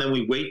root canal and then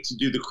we wait to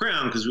do the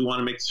crown because we want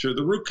to make sure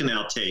the root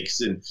canal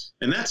takes and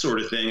that sort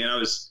of thing. And I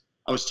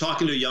was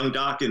talking to a young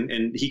doc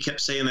and he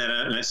kept saying that.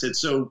 And I said,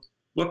 so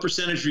what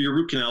percentage of your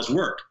root canals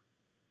work?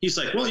 He's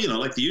like, well,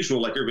 like the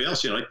usual, like everybody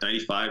else, like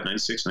 95,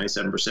 96,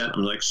 97%.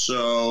 I'm like,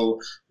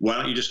 so why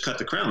don't you just cut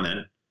the crown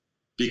then?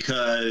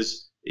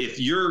 Because if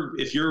your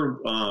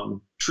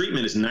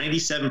treatment is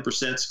 97%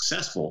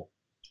 successful,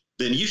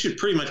 then you should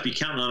pretty much be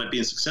counting on it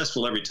being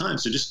successful every time.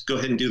 So just go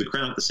ahead and do the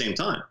crown at the same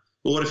time.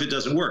 Well, what if it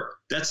doesn't work?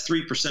 That's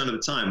 3% of the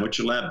time. What's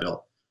your lab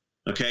bill?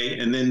 Okay.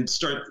 And then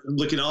start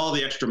looking at all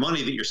the extra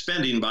money that you're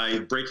spending by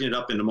breaking it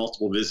up into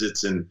multiple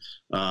visits and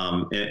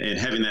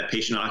having that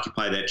patient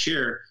occupy that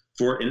chair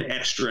for an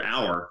extra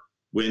hour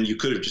when you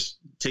could have just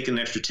taken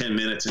an extra 10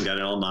 minutes and got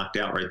it all knocked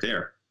out right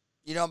there.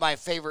 My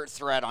favorite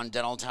thread on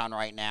Dental Town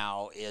right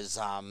now is,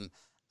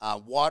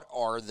 what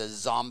are the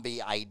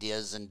zombie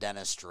ideas in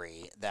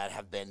dentistry that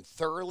have been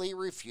thoroughly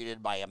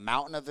refuted by a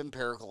mountain of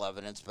empirical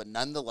evidence, but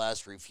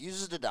nonetheless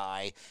refuses to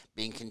die,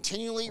 being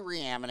continually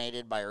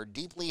reanimated by our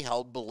deeply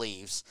held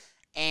beliefs?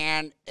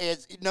 And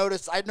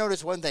I've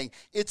noticed one thing.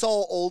 It's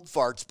all old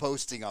farts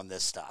posting on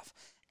this stuff.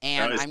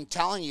 And I'm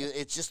telling you,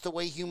 it's just the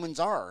way humans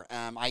are.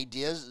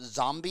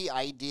 Zombie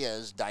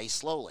ideas die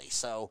slowly.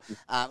 So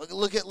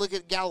look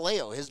at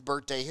Galileo. His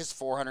birthday, his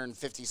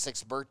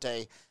 456th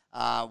birthday,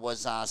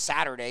 was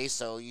Saturday,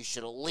 so you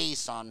should at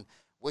least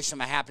wish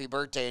him a happy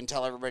birthday and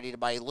tell everybody to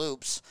buy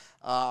loupes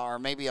or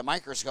maybe a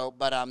microscope.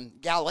 But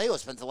Galileo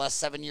spent the last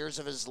 7 years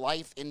of his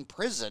life in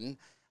prison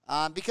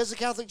because the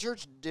Catholic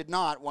Church did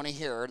not want to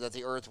hear that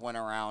the earth went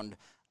around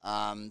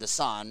the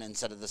sun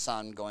instead of the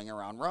sun going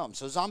around Rome.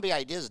 So zombie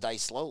ideas die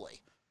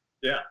slowly.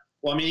 Yeah.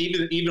 Well, I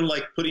mean, even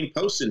like putting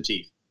posts in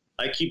teeth.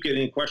 I keep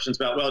getting questions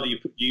about, well, do you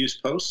use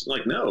posts?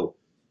 Like, no,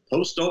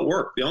 posts don't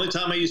work. The only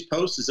time I use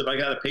posts is if I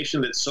got a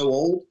patient that's so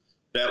old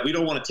that we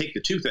don't want to take the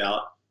tooth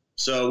out.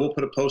 So we'll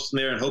put a post in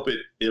there and hope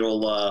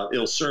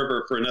it'll serve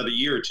her for another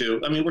year or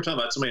 2. I mean, we're talking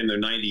about somebody in their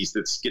 90s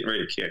that's getting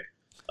ready to kick.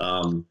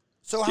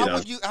 So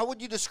how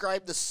would you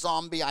describe the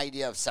zombie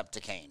idea of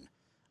Septicane?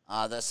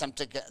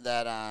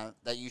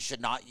 That you should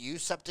not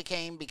use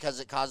Septicane because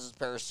it causes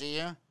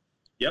paresthesia?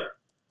 Yep.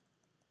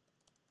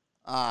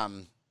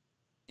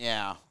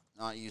 Yeah,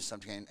 not use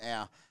Septicane.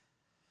 Yeah.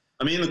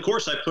 I mean, in the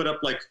course, I put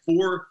up like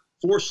four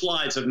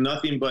slides of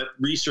nothing but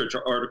research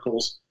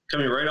articles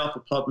coming right off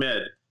of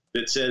PubMed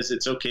that says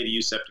it's okay to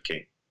use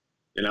Septicane,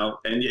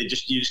 and you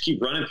just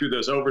keep running through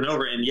those over and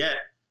over. And yet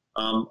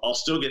I'll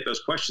still get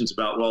those questions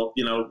about, well,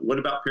 what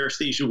about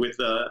paresthesia with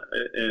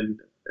an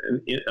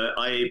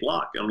IA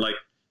block? And I'm like,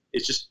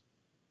 it's just,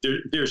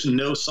 there's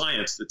no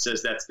science that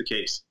says that's the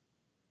case.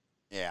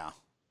 Yeah.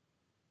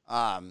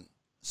 My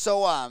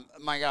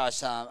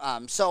gosh.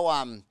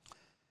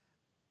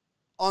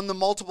 On the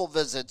multiple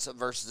visits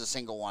versus a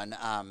single one,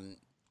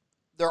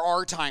 there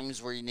are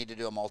times where you need to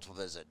do a multiple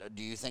visit.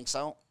 Do you think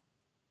so?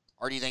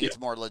 Or do you think it's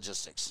more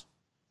logistics?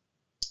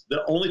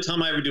 The only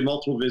time I ever do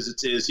multiple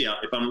visits is,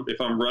 if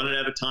I'm running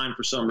out of time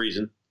for some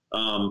reason.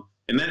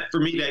 And that, for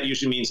me, that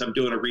usually means I'm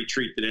doing a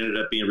retreat that ended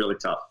up being really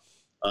tough.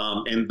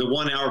 And the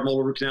 1 hour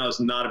molar root canal is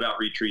not about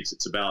retreats.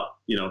 It's about,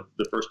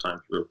 the first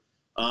time through.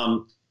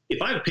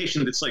 If I have a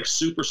patient that's like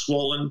super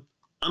swollen,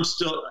 I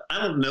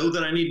don't know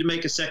that I need to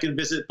make a second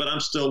visit, but I'm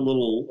still a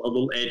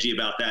little edgy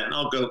about that. And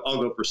I'll go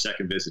for a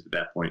second visit at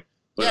that point.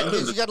 But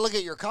because you got to look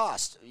at your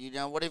cost.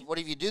 What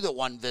if you do the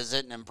one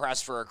visit and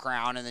impress for a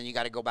crown, and then you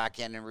got to go back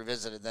in and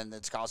revisit it? Then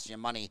it's costing you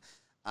money.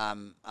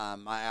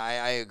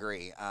 I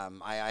agree.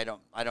 I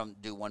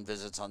don't do one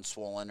visits on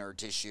swollen or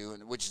tissue,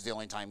 which is the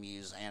only time you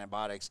use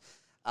antibiotics.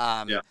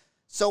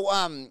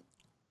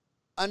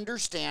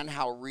 Understand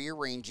how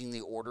rearranging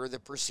the order of the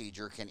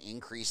procedure can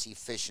increase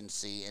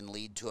efficiency and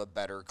lead to a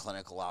better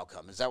clinical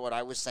outcome. Is that what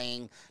I was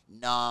saying?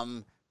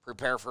 Numb,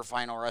 prepare for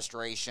final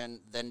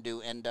restoration, then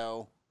do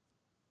endo.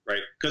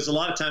 Right, because a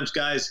lot of times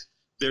guys,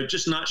 they're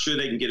just not sure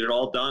they can get it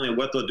all done, and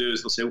what they'll do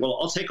is they'll say, well,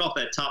 I'll take off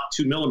that top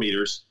 2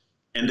 millimeters,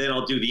 and then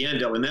I'll do the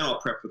endo, and then I'll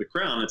prep for the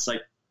crown. It's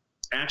like,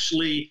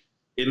 actually,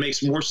 it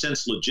makes more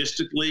sense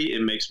logistically,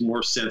 it makes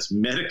more sense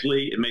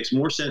medically, it makes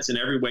more sense in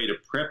every way to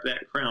prep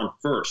that crown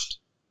first,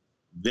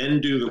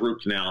 then do the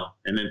root canal,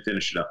 and then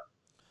finish it up.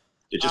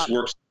 It just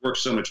works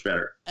so much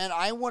better. And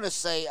I want to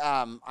say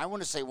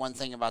one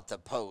thing about the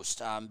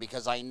post,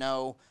 because I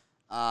know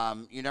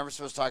you're never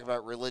supposed to talk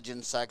about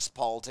religion, sex,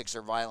 politics,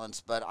 or violence,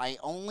 but I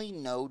only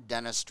know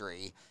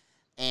dentistry.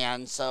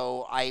 And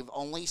so I've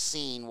only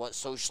seen what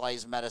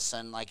socialized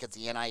medicine, like at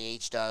the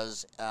NIH,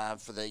 does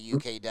for the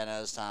UK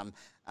dentist.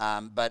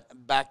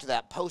 But back to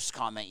that post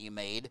comment you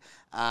made,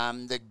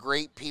 the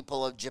great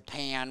people of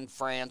Japan,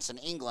 France, and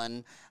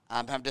England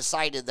have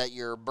decided that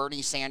your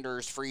Bernie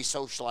Sanders free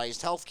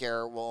socialized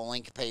healthcare will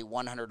only pay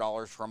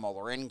 $100 for a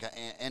molar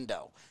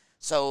endo.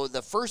 So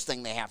the first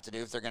thing they have to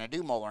do if they're going to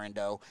do molar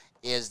endo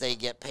is they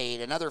get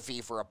paid another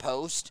fee for a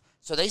post.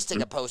 So they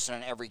stick a post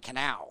in every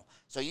canal.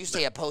 So you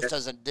say a post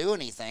doesn't do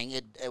anything.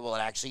 It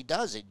actually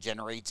does. It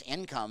generates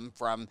income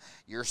from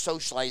your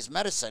socialized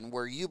medicine,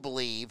 where you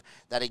believe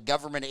that a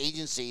government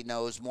agency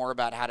knows more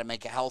about how to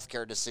make a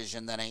healthcare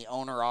decision than a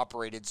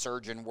owner-operated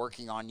surgeon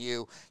working on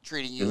you,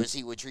 treating you as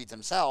he would treat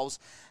themselves.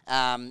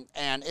 And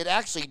it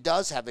actually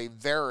does have a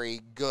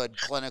very good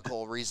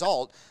clinical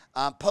result.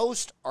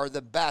 Posts are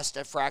the best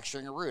at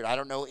fracturing a root. I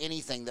don't know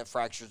anything that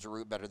fractures a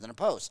root better than a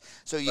post.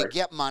 So you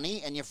get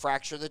money and you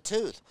fracture the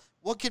tooth.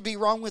 What could be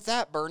wrong with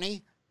that,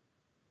 Bernie?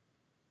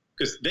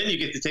 Because then you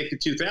get to take the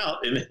tooth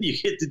out, and then you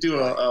get to do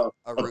a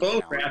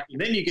bone graft,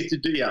 and then you get to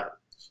do,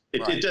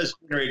 it does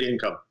generate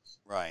income.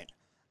 Right.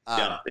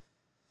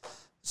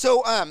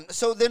 So I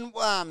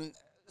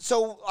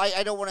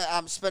don't want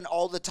to spend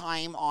all the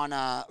time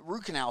on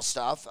root canal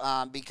stuff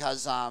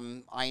because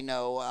I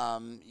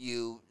know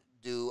you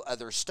do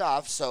other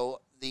stuff.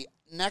 So the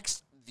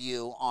next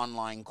few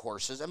online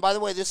courses, and by the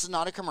way, this is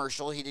not a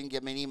commercial. He didn't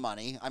give me any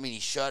money. I mean,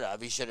 he should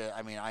have.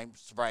 I mean, I'm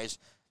surprised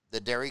the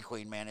Dairy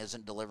Queen man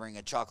isn't delivering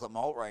a chocolate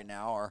malt right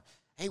now. Or,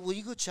 hey, will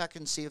you go check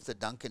and see if the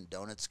Dunkin'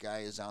 Donuts guy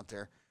is out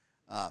there?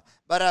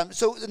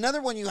 So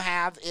another one you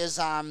have is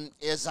I'm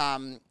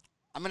going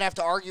to have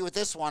to argue with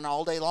this one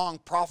all day long,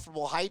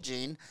 profitable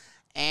hygiene.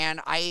 And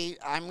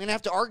I'm going to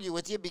have to argue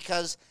with you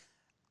because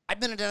I've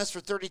been a dentist for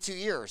 32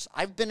 years.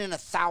 I've been in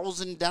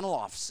 1,000 dental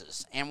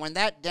offices. And when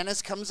that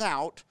dentist comes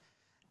out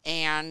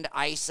and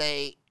I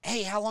say,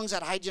 hey, how long's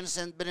that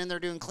hygienist been in there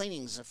doing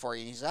cleanings for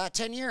you? And he says,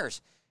 10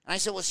 years. And I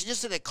said, well, she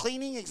just did a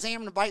cleaning,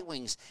 exam, and bite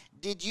wings.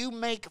 Did you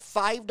make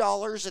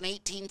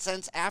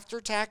 $5.18 after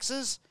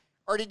taxes,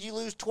 or did you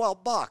lose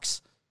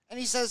 $12? And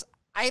he says,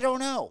 I don't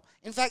know.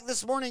 In fact,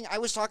 this morning I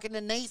was talking to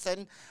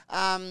Nathan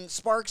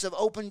Sparks of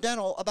Open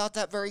Dental about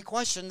that very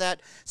question, that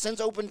since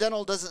Open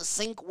Dental doesn't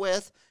sync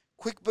with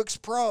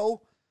QuickBooks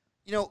Pro,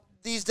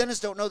 these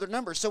dentists don't know their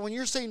numbers. So when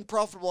you're saying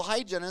profitable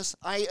hygienist,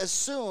 I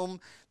assume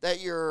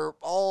that you're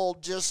all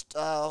just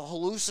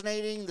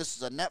hallucinating. This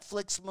is a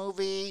Netflix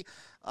movie.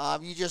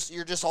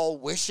 You're just all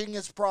wishing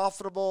it's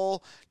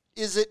profitable.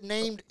 Is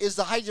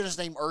the hygienist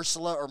named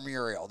Ursula or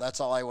Muriel?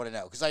 That's all I want to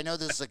know, because I know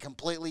this is a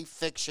completely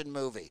fiction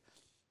movie.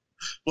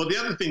 Well, the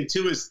other thing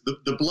too is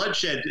the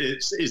bloodshed.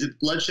 Is it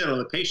bloodshed on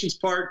the patient's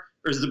part,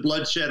 or is it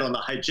bloodshed on the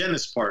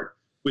hygienist's part?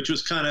 Which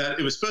was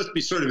it was supposed to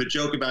be sort of a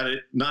joke about it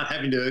not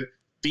having to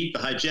beat the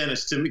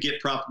hygienist to get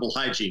profitable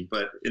hygiene.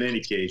 But in any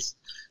case,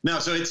 no.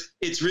 So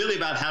it's really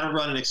about how to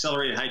run an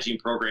accelerated hygiene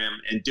program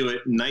and do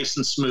it nice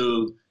and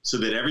smooth, so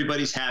that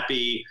everybody's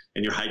happy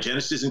and your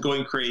hygienist isn't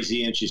going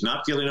crazy and she's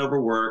not feeling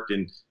overworked,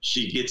 and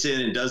she gets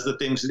in and does the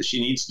things that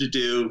she needs to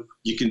do.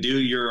 You can do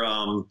your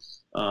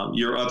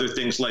other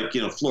things like,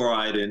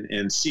 fluoride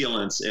and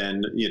sealants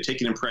and,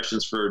 taking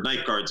impressions for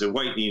night guards and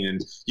whitening,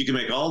 and you can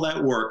make all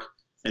that work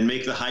and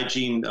make the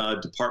hygiene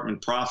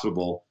department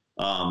profitable.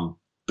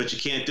 But you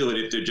can't do it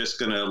if they're just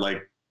going to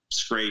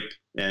scrape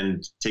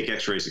and take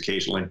x-rays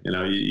occasionally. You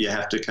know, you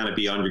have to kind of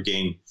be on your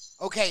game.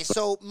 Okay,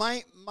 so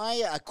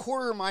a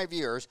quarter of my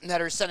viewers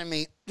that are sending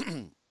me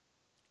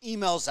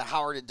emails to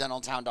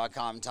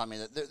howard@dentaltown.com telling me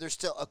that they're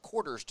still a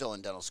quarter still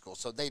in dental school,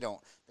 so they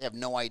have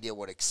no idea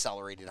what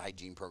accelerated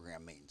hygiene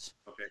program means.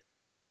 Okay.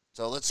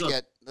 So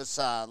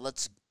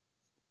let's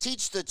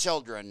teach the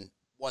children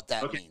what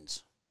that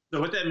means. So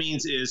what that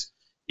means is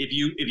if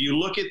you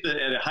look at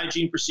a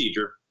hygiene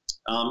procedure,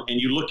 and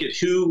you look at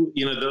who,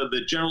 you know,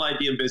 the general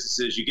idea in business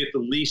is you get the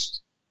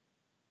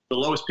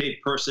lowest paid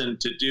person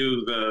to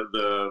do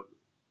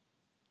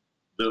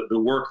the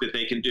work that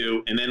they can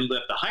do, and then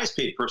let the highest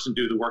paid person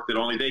do the work that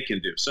only they can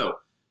do. So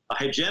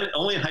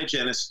only a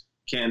hygienist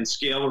can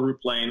scale a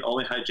root plane.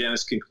 Only a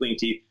hygienist can clean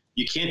teeth.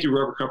 You can't do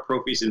rubber cup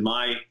prophies in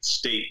my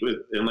state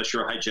unless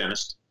you're a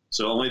hygienist.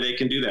 So only they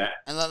can do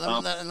that. And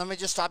let me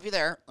just stop you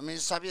there.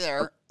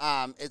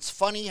 It's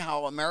funny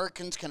how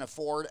Americans can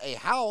afford a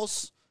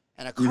house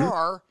and a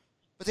car,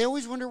 but they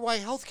always wonder why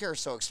healthcare is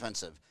so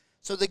expensive.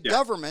 So the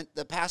government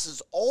that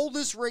passes all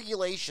this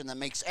regulation that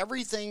makes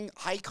everything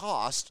high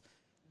cost,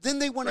 then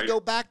they want to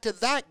go back to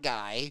that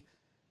guy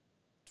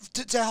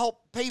to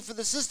help pay for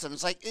the system.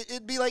 It's like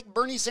it'd be like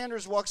Bernie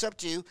Sanders walks up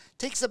to you,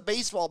 takes a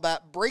baseball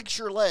bat, breaks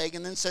your leg,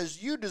 and then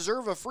says, "You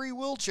deserve a free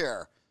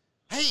wheelchair."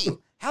 Hey,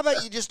 how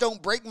about you just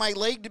don't break my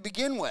leg to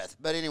begin with?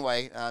 But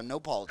anyway, no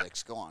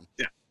politics. Go on.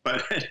 Yeah,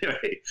 but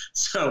anyway,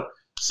 so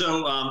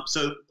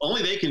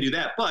only they can do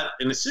that. But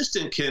an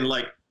assistant can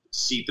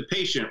seat the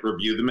patient,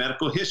 review the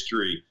medical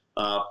history,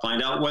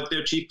 find out what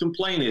their chief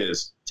complaint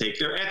is, take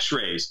their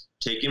X-rays,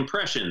 take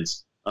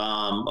impressions,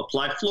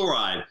 apply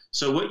fluoride.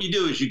 So what you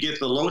do is you get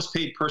the lowest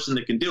paid person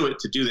that can do it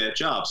to do that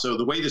job. So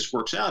the way this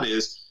works out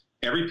is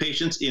every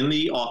patient's in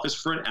the office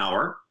for an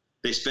hour.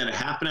 They spend a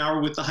half an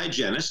hour with the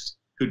hygienist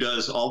who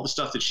does all the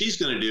stuff that she's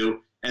going to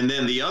do. And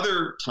then the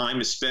other time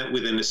is spent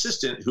with an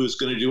assistant who's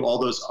going to do all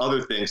those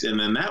other things. And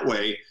then that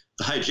way,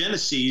 the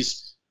hygienist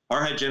sees,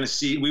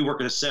 we work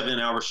at a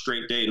 7-hour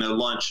straight day, no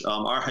lunch.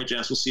 Our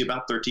hygienist will see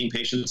about 13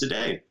 patients a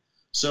day.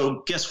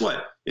 So guess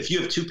what? If you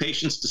have 2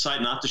 patients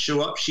decide not to show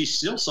up, she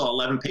still saw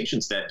 11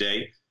 patients that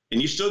day, and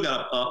you still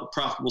got a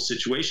profitable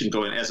situation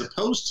going, as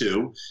opposed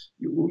to,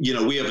 you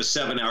know, we have a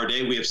 7-hour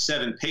day, we have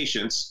 7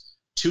 patients,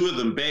 2 of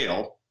them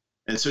bail.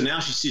 And so now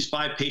she sees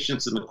 5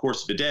 patients in the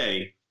course of a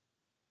day,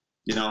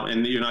 you know,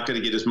 and you're not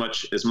going to get as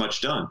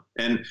much done.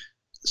 And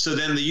so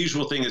then the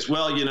usual thing is,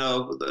 well, you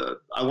know,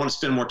 I want to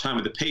spend more time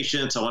with the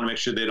patients. I want to make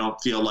sure they don't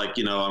feel like,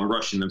 you know, I'm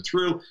rushing them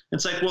through.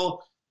 It's like,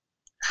 well,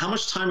 how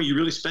much time are you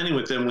really spending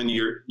with them when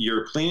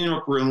you're cleaning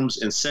up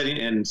rooms and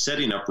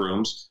setting up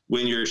rooms,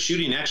 when you're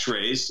shooting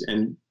X-rays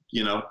and,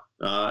 you know,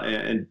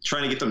 and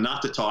trying to get them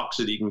not to talk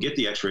so that you can get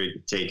the X-ray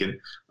taken.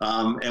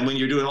 And when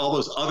you're doing all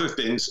those other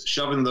things,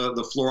 shoving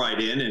the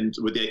fluoride in, and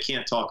they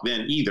can't talk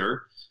then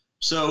either.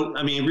 So,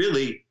 I mean,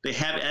 really, they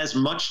have as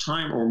much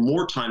time or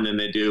more time than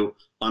they do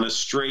on a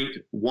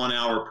straight 1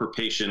 hour per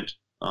patient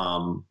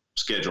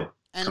schedule.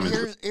 And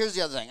here's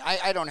the other thing.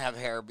 I don't have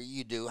hair, but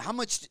you do.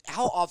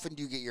 How often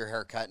do you get your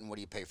hair cut, and what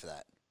do you pay for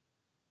that?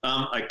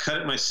 I cut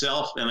it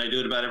myself, and I do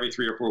it about every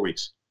 3 or 4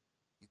 weeks.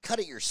 You cut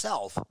it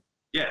yourself?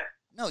 Yeah.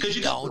 No,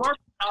 you don't.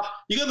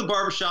 You go to the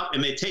barbershop,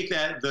 and they take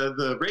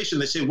the ratio,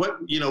 and they say,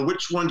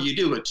 which one do you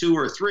do, a 2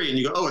 or a 3? And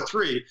you go, oh, a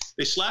 3.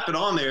 They slap it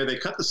on there. They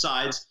cut the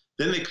sides.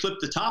 Then they clip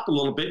the top a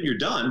little bit, and you're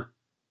done.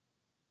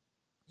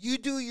 You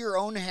do your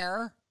own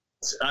hair?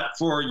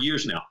 For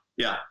years now.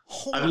 Yeah.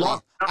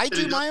 I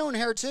do my own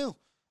hair too.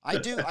 I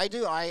do.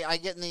 I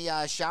get in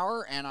the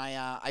shower and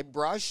I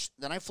brush,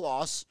 then I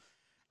floss,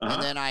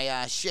 and then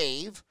I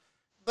shave.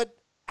 But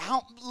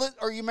how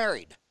are you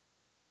married?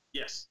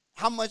 Yes.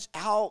 How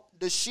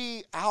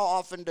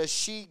often does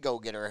she go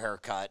get her hair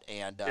cut?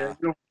 And you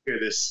don't hear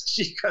this.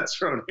 She cuts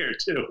her own hair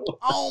too.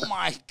 Oh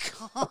my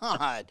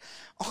God.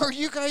 Are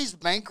you guys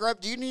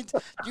bankrupt? Do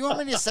you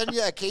want me to send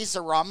you a case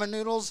of ramen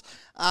noodles?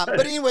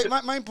 But anyway,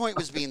 my point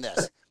was being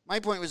this.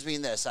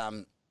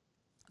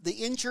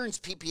 The insurance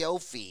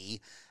PPO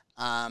fee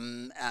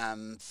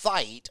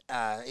fight,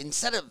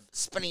 instead of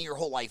spending your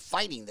whole life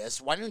fighting this,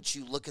 why don't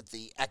you look at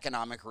the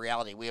economic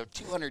reality? We have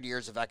 200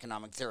 years of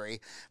economic theory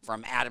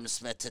from Adam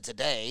Smith to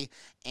today,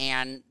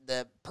 and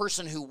the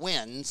person who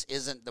wins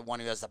isn't the one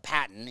who has the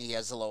patent. He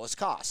has the lowest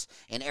cost.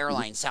 In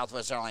airlines,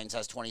 Southwest Airlines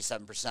has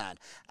 27%.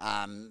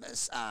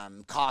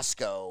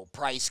 Costco,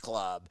 Price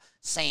Club,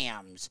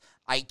 Sam's,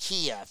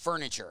 IKEA,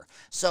 furniture.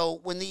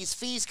 So when these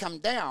fees come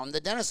down, the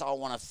dentists all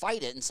want to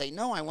fight it and say,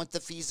 no, I want the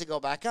fees to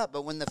go back up.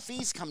 But when the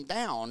fees come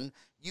down,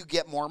 you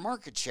get more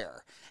market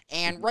share.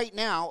 And right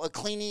now, a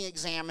cleaning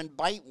exam and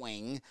bite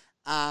wing,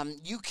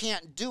 you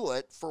can't do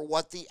it for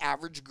what the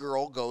average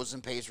girl goes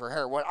and pays for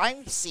hair. What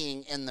I'm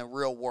seeing in the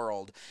real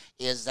world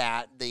is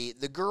that the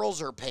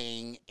girls are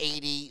paying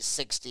 $80,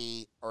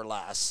 $60 or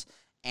less,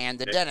 and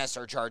the dentists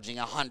are charging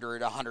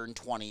 $100, $120,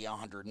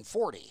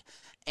 $140.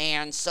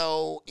 And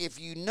so if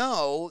you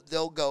know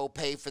they'll go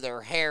pay for their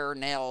hair,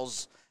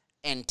 nails,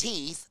 and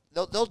teeth,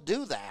 they'll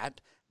do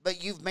that,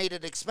 but you've made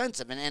it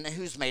expensive. And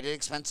who's made it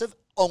expensive?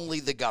 only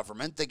the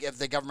government. If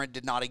the government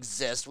did not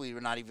exist, we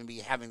would not even be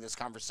having this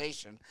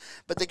conversation.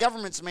 But the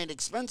government's made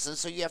expenses,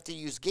 so you have to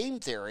use game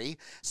theory.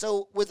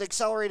 So with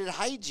accelerated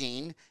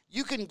hygiene,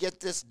 you can get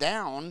this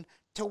down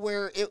to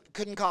where it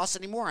couldn't cost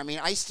any more. I mean,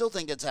 I still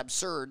think it's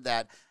absurd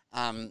that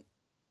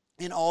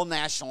in all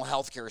national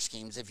healthcare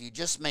schemes, if you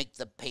just make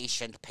the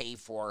patient pay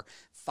for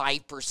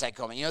 5%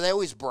 copay, you know, they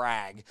always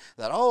brag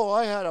that, oh,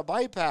 I had a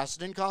bypass, it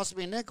didn't cost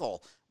me a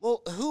nickel.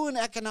 Well, who in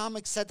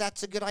economics said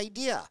that's a good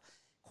idea?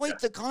 Quite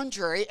the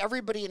contrary.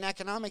 Everybody in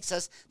economics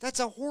says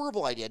that's a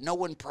horrible idea. No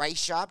one price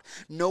shopped.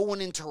 No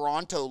one in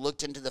Toronto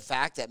looked into the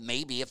fact that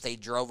maybe if they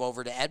drove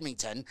over to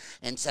Edmonton,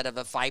 instead of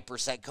a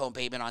 5%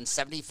 co-payment on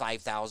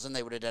 $75,000,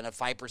 they would have done a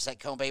 5%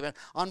 co-payment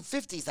on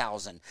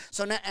 $50,000.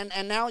 So now,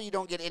 and now you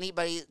don't get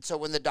anybody. So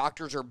when the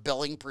doctors are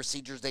billing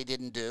procedures they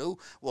didn't do,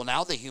 well,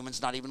 now the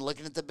human's not even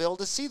looking at the bill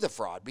to see the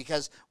fraud,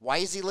 because why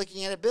is he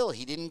looking at a bill?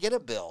 He didn't get a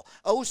bill.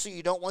 Oh, so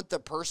you don't want the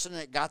person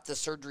that got the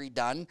surgery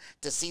done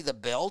to see the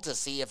bill, to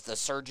see if the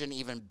surgeon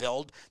even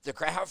billed the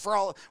crap for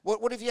all.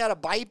 What if you had a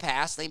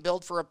bypass, they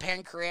billed for a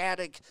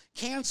pancreatic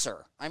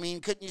cancer? I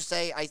mean, couldn't you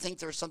say, I think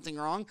there's something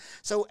wrong?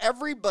 So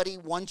everybody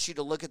wants you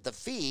to look at the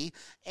fee,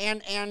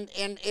 and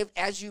if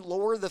as you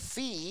lower the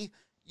fee,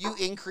 you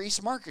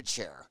increase market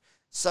share.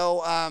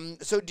 So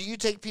so do you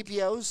take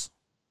PPOs?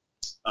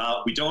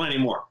 We don't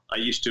anymore. I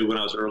used to when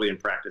I was early in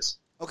practice.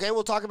 Okay,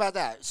 we'll talk about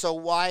that. So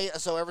why?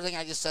 So everything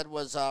I just said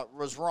was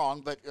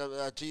wrong, but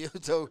to you,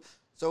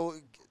 so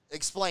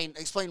explain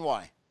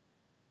why.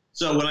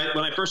 So when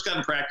I first got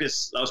in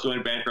practice, I was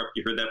going bankrupt.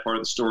 You heard that part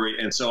of the story.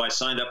 And so I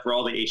signed up for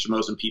all the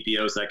HMOs and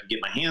PPOs that I could get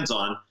my hands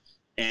on.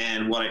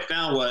 And what I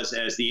found was,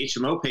 as the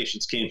HMO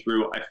patients came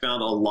through, I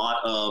found a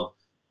lot of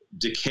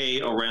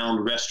decay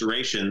around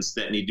restorations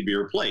that need to be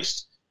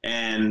replaced.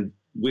 And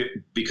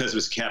because it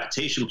was a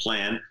capitation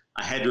plan,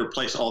 I had to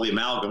replace all the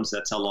amalgams.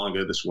 That's how long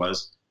ago this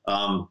was,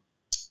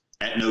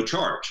 at no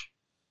charge.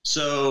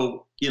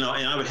 So, you know,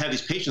 and I would have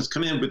these patients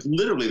come in with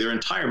literally their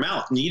entire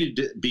mouth needed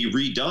to be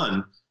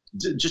redone.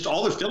 Just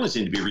all their fillings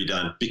need to be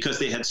redone because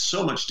they had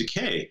so much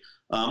decay.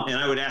 And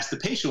I would ask the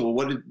patient, well,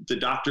 what did the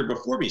doctor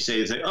before me say?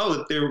 He's like,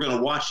 oh, they were going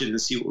to watch it and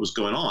see what was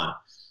going on. I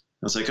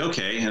was like,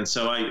 okay. And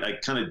so I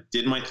kind of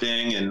did my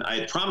thing. And I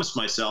had promised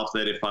myself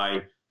that if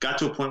I got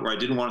to a point where I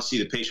didn't want to see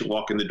the patient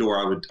walk in the door,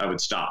 I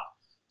would stop.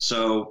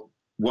 So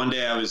one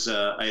day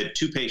I had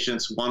two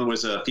patients. One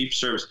was a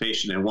fee-for-service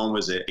patient and one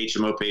was a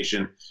HMO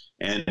patient.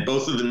 And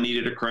both of them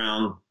needed a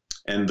crown.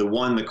 And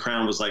the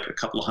crown was like a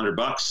couple of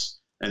 $100.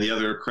 And the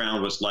other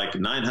crown was like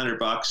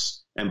 $900,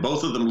 and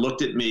both of them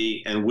looked at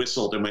me and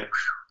whistled and went,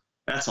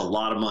 that's a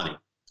lot of money.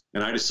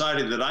 And I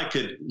decided that I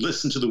could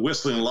listen to the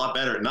whistling a lot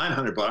better at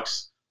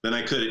 $900 than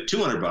I could at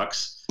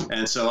 $200.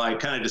 And so I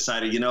kind of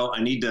decided, you know,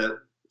 I need to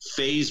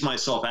phase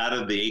myself out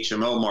of the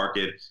HMO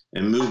market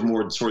and move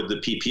more toward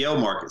the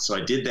PPO market. So I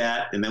did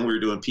that, and then we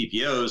were doing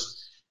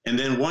PPOs. And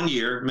then one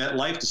year,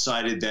 MetLife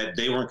decided that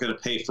they weren't going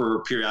to pay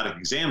for periodic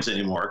exams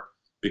anymore,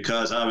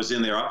 because I was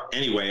in there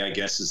anyway, I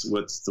guess is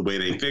what's the way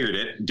they figured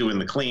it, doing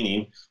the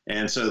cleaning.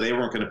 And so they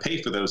weren't going to pay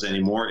for those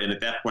anymore. And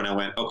at that point I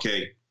went,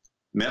 okay,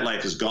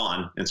 MetLife is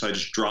gone. And so I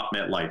just dropped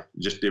MetLife.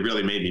 It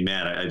really made me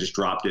mad. I just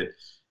dropped it.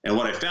 And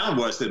what I found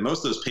was that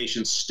most of those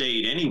patients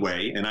stayed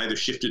anyway and either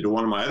shifted to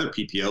one of my other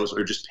PPOs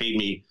or just paid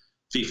me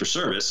fee for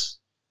service.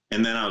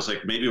 And then I was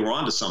like, maybe we're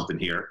onto something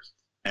here.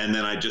 And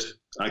then I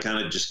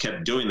kind of just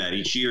kept doing that.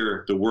 Each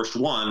year, the worst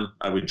one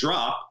I would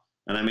drop,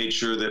 and I made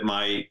sure that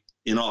my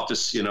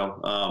in-office,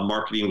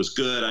 marketing was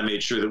good. I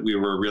made sure that we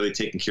were really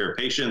taking care of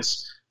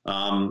patients.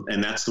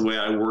 And that's the way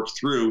I worked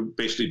through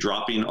basically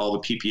dropping all the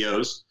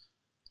PPOs.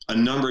 A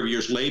number of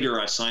years later,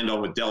 I signed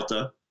on with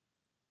Delta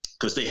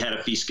because they had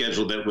a fee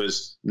schedule that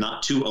was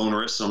not too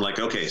onerous. So I'm like,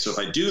 okay, so if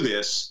I do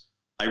this,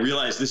 I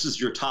realize this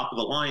is your top of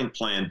the line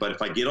plan, but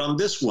if I get on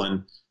this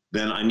one,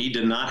 then I need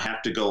to not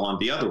have to go on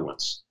the other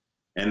ones.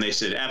 And they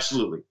said,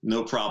 absolutely,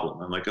 no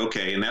problem. I'm like,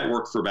 okay. And that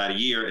worked for about a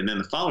year. And then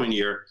the following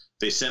year,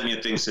 they sent me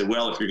a thing, said,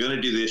 well, if you're going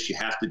to do this, you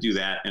have to do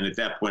that. And at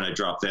that point, I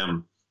dropped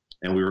them,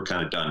 and we were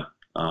kind of done.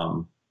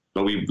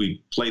 But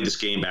we played this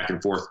game back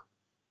and forth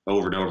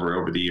over and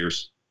over the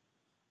years.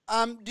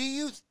 Do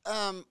you?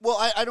 Well,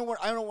 I don't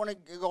want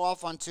to go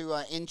off onto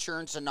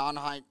insurance and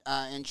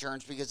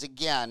non-insurance because,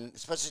 again,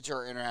 especially to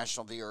our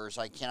international viewers,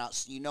 I can't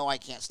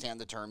stand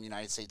the term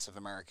United States of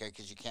America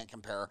because you can't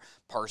compare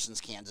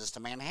Parsons, Kansas to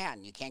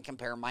Manhattan. You can't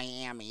compare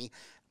Miami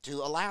to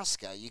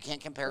Alaska. You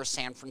can't compare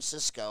San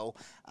Francisco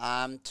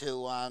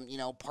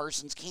to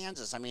Parsons,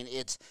 Kansas. I mean,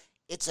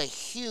 it's a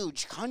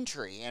huge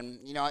country, and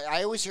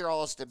I always hear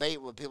all this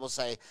debate where people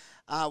say,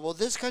 well,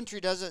 this country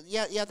doesn't.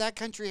 Yeah, that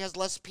country has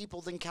less people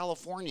than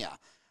California.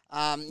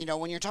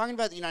 When you're talking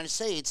about the United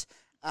States,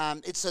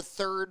 it's the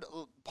third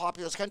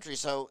populous country.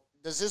 So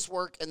does this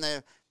work in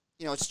the?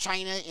 It's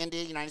China,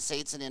 India, United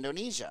States, and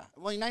Indonesia.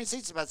 Well, the United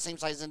States is about the same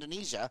size as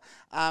Indonesia.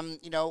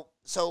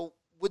 So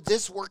would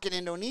this work in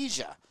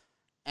Indonesia?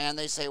 And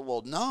they say,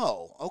 well,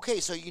 no. Okay,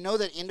 so you know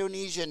that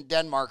Indonesia and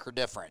Denmark are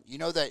different. You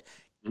know that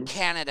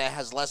Canada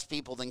has less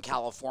people than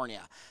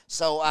California.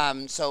 So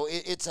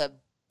it's a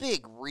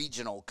big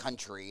regional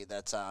country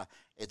that's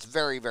It's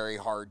very, very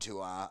hard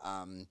to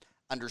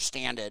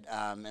understand it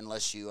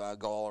unless you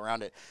go all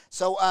around it.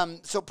 So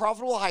so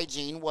profitable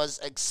hygiene was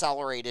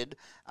accelerated.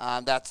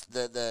 That's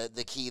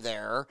the key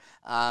there.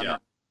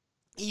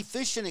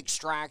 Efficient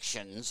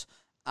extractions.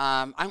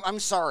 I'm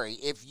sorry,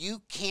 if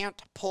you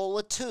can't pull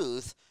a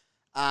tooth,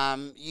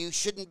 you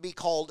shouldn't be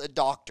called a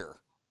doctor.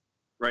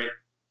 Right.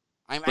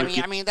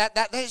 I mean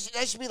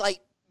that should be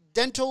like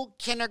dental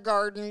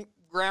kindergarten,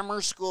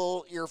 grammar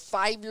school. You're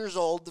 5 years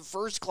old, the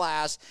first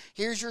class.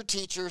 Here's your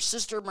teacher,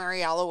 Sister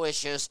Mary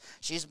Aloysius.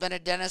 She's been a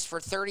dentist for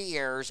 30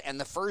 years, and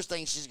the first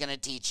thing she's going to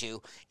teach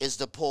you is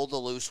to pull the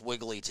loose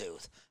wiggly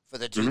tooth for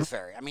the tooth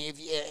fairy. I mean,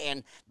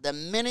 and the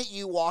minute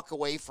you walk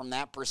away from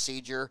that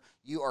procedure,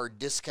 you are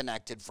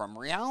disconnected from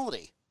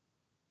reality.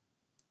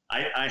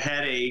 I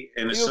had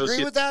an associate. Do you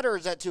agree with that, or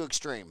is that too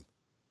extreme?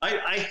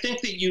 I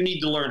think that you need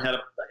to learn how to.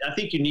 I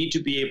think you need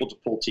to be able to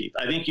pull teeth.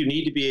 I think you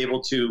need to be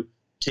able to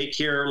take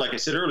care, like I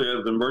said earlier,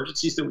 of the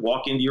emergencies that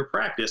walk into your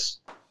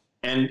practice,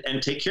 and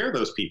take care of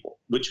those people.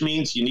 Which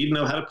means you need to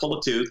know how to pull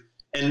a tooth,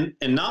 and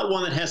not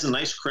one that has a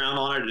nice crown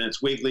on it and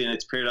it's wiggly and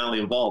it's periodontally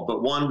involved,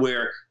 but one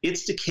where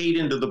it's decayed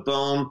into the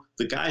bone.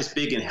 The guy's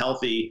big and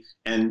healthy,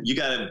 and you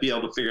got to be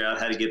able to figure out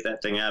how to get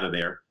that thing out of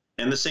there.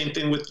 And the same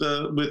thing with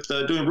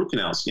doing root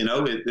canals. You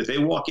know, if they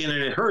walk in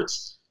and it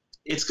hurts,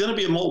 it's going to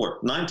be a molar.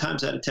 9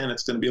 times out of 10,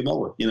 it's going to be a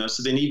molar. You know,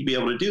 so they need to be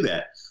able to do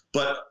that.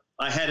 But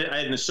I had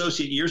an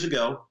associate years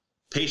ago.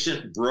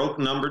 Patient broke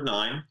number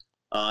 9.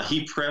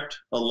 He prepped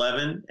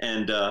 11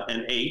 and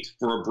 8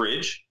 for a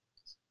bridge,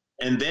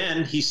 and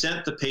then he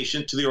sent the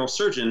patient to the oral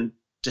surgeon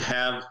to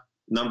have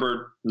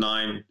number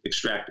 9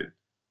 extracted.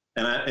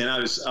 And I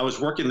was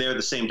working there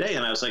the same day,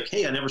 and I was like,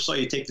 "Hey, I never saw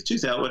you take the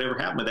tooth out. Whatever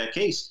happened with that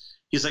case?"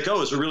 He's like, "Oh, it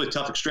was a really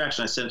tough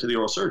extraction. I sent it to the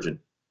oral surgeon."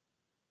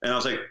 And I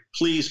was like,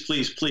 "Please,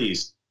 please,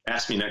 please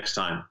ask me next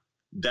time."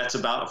 That's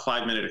about a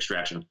 5-minute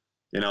extraction.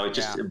 You know, it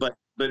just but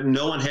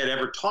no one had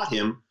ever taught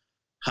him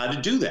how to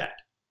do that.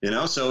 You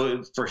know,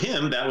 so for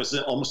him, that was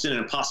almost an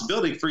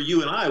impossibility. For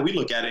you and I, we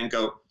look at it and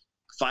go,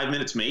 5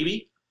 minutes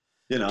maybe.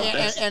 You know,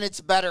 and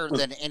it's better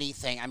than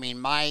anything. I mean,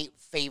 my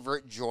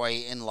favorite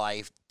joy in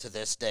life to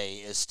this day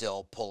is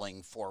still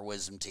pulling 4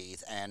 wisdom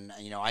teeth. And,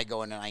 you know, I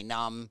go in and I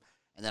numb,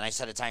 and then I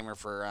set a timer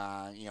for,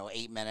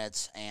 8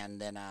 minutes,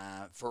 and then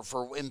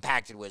for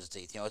impacted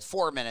wisdom teeth. You know, it's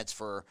 4 minutes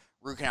for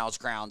root canals,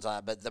 crowns,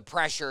 but the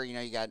pressure, you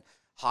know, you got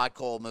hot,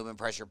 cold, movement,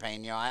 pressure,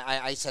 pain. You know,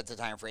 I set the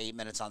timer for 8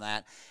 minutes on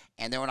that.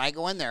 And then when I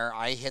go in there,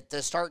 I hit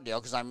the start deal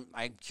because I'm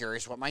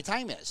curious what my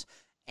time is.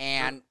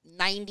 And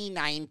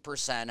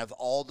 99% of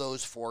all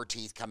those 4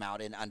 teeth come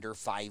out in under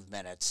 5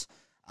 minutes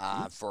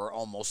for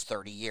almost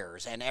 30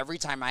 years. And every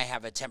time I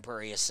have a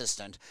temporary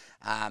assistant,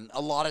 a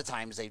lot of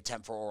times they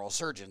temp for oral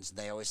surgeons. And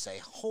they always say,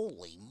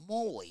 "Holy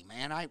moly,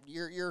 man,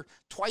 you're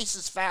twice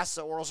as fast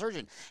as an oral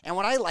surgeon." And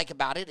what I like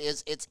about it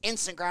is it's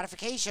instant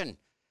gratification.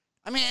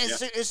 I mean,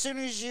 as soon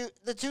as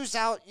the tooth's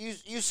out,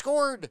 you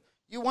scored.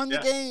 You won the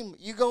game.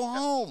 You go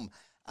home.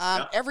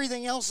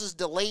 Everything else is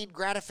delayed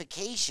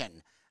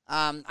gratification.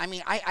 I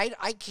mean,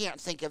 I can't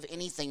think of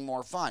anything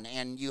more fun.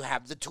 And you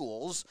have the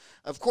tools.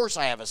 Of course,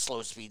 I have a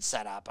slow speed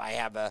setup. I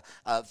have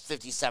a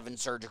 57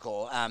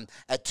 surgical.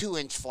 A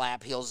 2-inch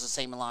flap heals the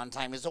same amount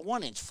of time as a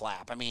 1-inch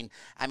flap. I mean,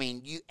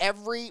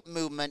 every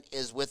movement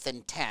is with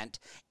intent,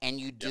 and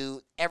you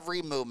do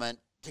every movement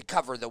to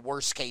cover the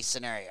worst case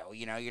scenario.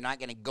 You know, you're not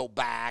going to go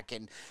back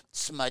and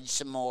smudge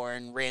some more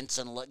and rinse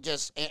and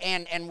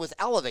and with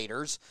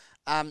elevators,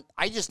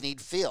 I just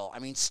need feel. I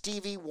mean,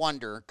 Stevie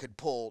Wonder could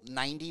pull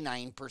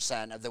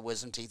 99% of the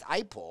wisdom teeth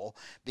I pull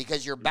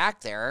because you're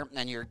back there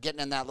and you're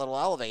getting in that little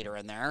elevator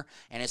in there,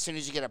 and as soon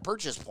as you get a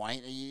purchase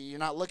point, you're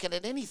not looking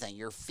at anything.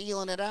 You're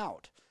feeling it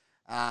out.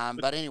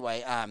 But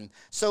anyway,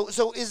 so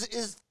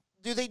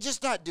do they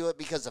just not do it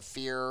because of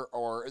fear,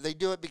 or they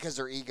do it because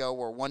of their ego,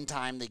 or one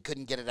time they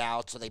couldn't get it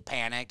out, so they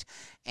panicked?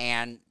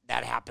 And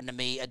that happened to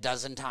me a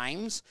dozen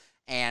times.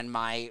 And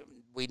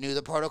we knew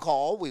the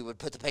protocol. We would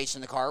put the patient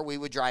in the car. We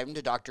would drive him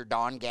to Dr.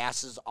 Don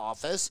Gass's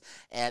office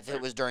if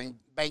it was during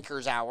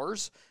banker's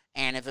hours.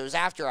 And if it was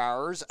after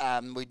hours,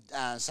 we'd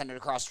send it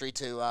across the street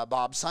to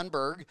Bob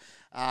Sundberg.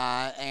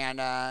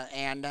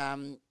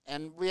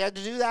 And we had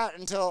to do that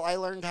until I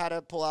learned how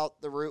to pull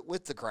out the root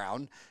with the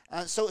crown.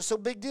 So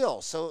big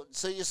deal. So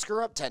you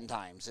screw up 10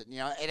 times. You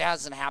know, it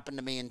hasn't happened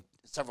to me in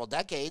several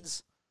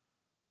decades.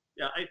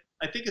 Yeah,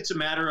 I think it's a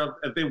matter of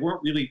if they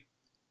weren't really,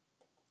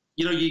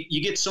 you know,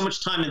 you get so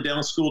much time in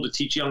dental school to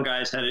teach young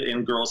guys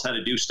and girls how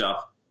to do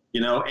stuff,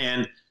 you know,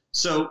 and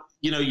so,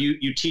 you know,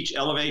 you teach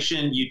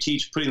elevation, you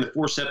teach putting the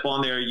forceps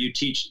on there, you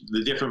teach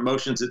the different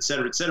motions, et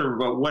cetera,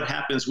 but what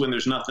happens when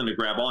there's nothing to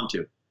grab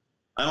onto?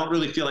 I don't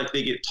really feel like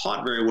they get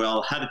taught very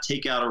well how to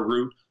take out a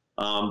root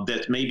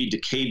that's maybe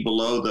decayed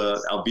below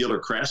the alveolar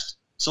crest.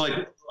 So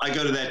like I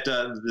go to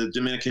the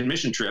Dominican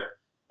mission trip,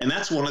 and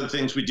that's one of the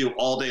things we do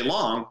all day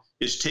long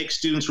is take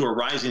students who are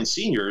rising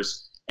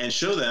seniors and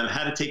show them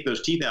how to take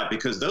those teeth out,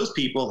 because those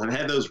people have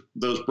had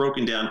those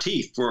broken down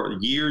teeth for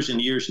years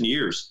and years and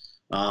years.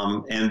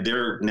 And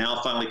they're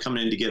now finally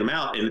coming in to get them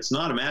out. And it's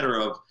not a matter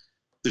of,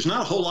 there's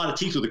not a whole lot of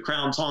teeth with the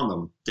crowns on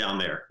them down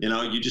there. You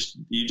know, you just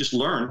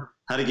learn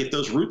how to get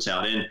those roots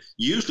out. And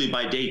usually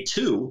by day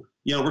 2,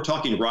 you know, we're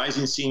talking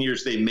rising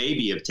seniors, they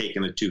maybe have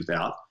taken a tooth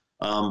out.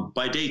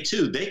 By day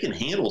 2, they can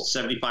handle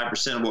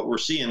 75% of what we're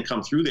seeing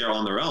come through there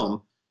on their own.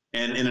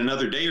 And in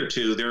another day or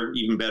 2, they're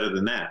even better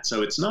than that.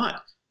 So it's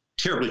not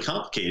terribly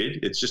complicated.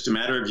 It's just a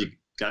matter of you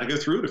got to go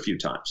through it a few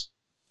times.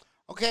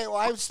 Okay, well,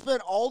 I've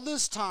spent all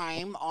this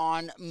time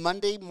on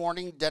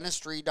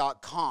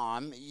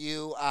MondayMorningDentistry.com.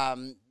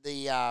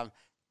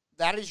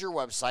 That is your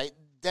website.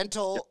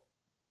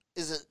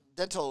 Is it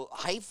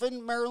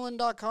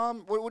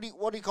dental-maryland.com? What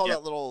do you call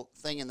that little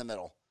thing in the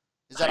middle?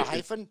 Is that a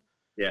hyphen?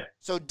 Yeah.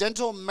 So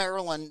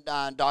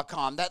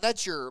dentalmaryland.com.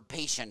 That's your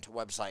patient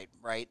website,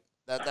 right?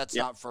 That's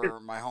not for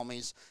my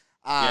homies.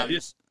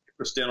 Just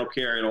for dental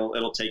care,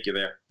 it'll take you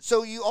there.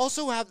 So you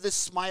also have this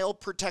Smile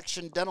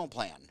Protection Dental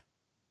Plan.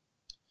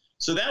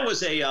 So that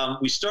was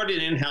we started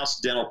an in-house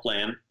dental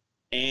plan,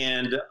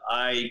 and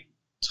I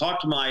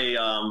talked my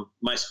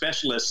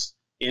specialists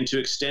into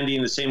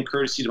extending the same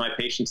courtesy to my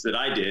patients that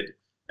I did.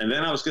 And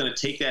then I was going to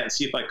take that and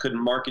see if I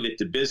couldn't market it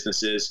to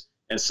businesses.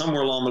 And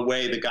somewhere along the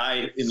way, the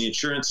guy in the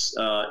insurance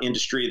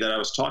industry that I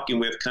was talking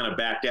with kind of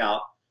backed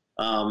out.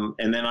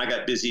 And then I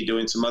got busy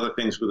doing some other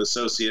things with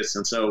associates.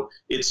 And so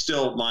it's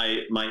still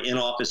my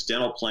in-office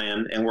dental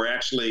plan. And we're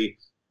actually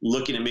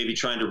looking at maybe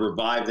trying to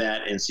revive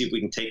that and see if we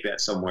can take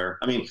that somewhere.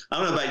 I mean, I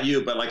don't know about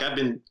you, but like I've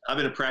been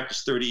in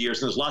practice 30 years,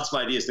 and there's lots of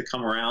ideas that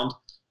come around.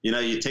 You know,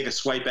 you take a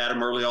swipe at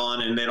them early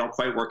on and they don't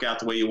quite work out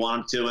the way you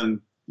want them to, and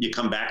you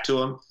come back to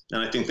them.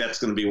 And I think that's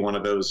going to be one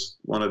of those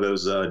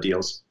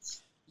deals.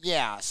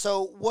 Yeah.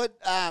 So what,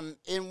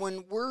 and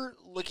when we're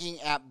looking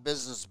at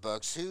business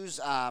books, who's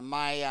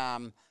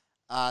the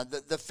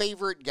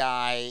favorite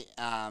guy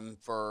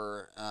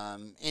for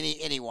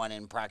anyone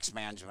in practice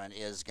management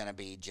is going to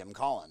be Jim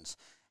Collins.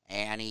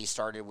 And he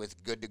started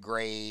with Good to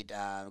Great,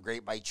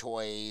 Great by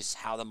Choice,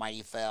 How the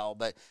Mighty Fell.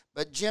 But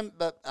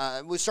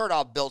we started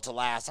off Built to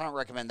Last. I don't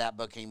recommend that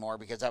book anymore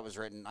because that was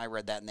written, I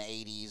read that in the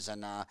 80s,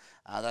 and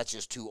that's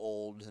just too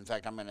old. In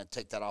fact, I'm going to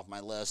take that off my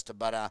list.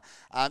 But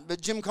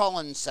Jim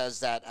Collins says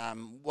that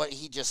what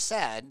he just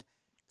said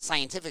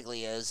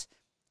scientifically is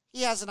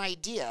he has an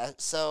idea.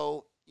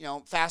 So, you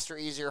know, faster,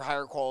 easier,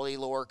 higher quality,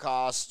 lower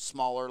cost,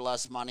 smaller,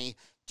 less money.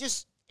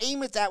 Just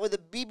aim at that with a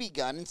BB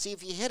gun and see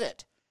if you hit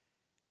it.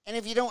 And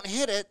if you don't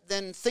hit it,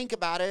 then think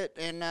about it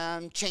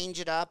and change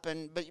it up.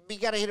 But you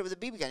got to hit it with a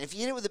BB gun. If you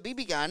hit it with a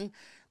BB gun,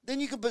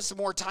 then you can put some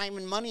more time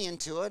and money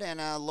into it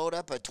and load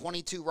up a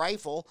 .22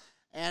 rifle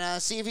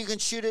and see if you can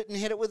shoot it and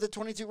hit it with a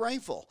 .22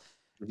 rifle.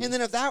 Mm-hmm. And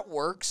then if that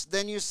works,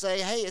 then you say,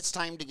 hey, it's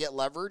time to get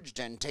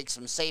leveraged and take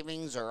some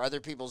savings or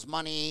other people's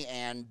money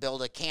and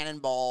build a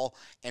cannonball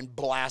and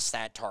blast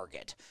that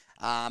target.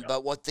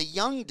 But what the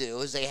young do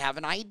is they have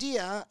an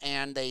idea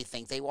and they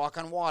think they walk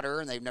on water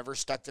and they've never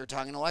stuck their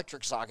tongue in an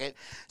electric socket.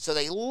 So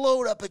they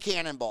load up a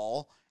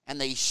cannonball and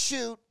they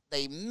shoot,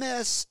 they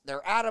miss,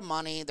 they're out of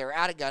money, they're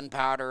out of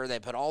gunpowder, they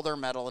put all their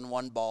metal in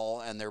one ball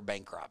and they're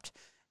bankrupt.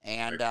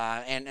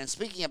 And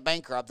speaking of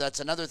bankrupt, that's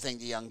another thing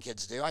the young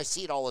kids do. I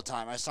see it all the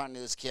time. I was talking to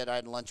this kid. I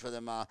had lunch with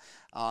him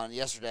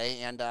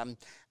yesterday, and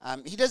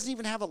he doesn't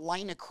even have a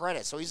line of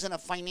credit. So he's in a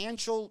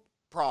financial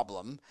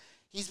problem.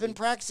 He's been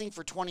practicing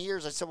for 20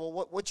 years. I said,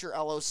 well, what's your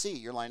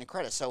LOC, your line of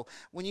credit? So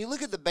when you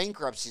look at the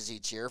bankruptcies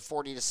each year,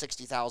 40 to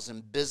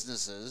 60,000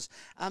 businesses,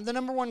 the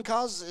number one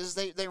cause is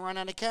they run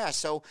out of cash.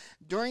 So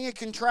during a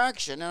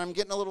contraction, and I'm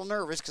getting a little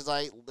nervous because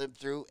I lived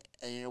through,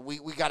 we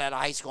got out of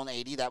high school in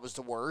 80. That was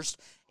the worst.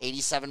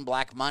 87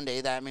 Black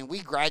Monday. We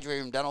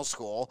graduated from dental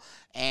school,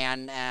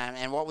 and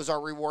what was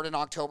our reward in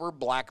October?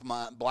 Black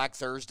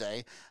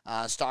Thursday.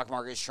 Stock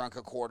market shrunk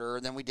a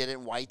quarter. Then we did it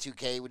in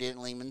Y2K. We did it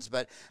in Lehman's.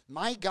 But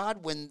my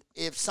God,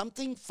 if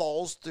something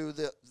falls through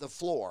the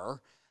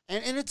floor,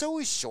 and it's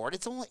always short.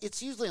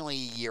 It's usually only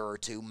a year or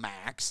two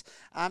max.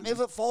 If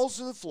it falls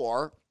through the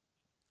floor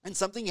and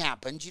something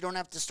happens, you don't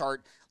have to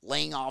start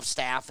laying off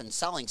staff and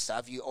selling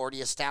stuff. You already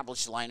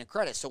established a line of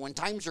credit. So when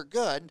times are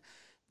good,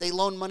 they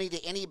loan money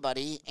to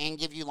anybody and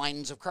give you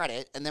lines of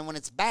credit. And then when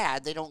it's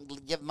bad, they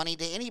don't give money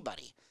to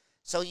anybody.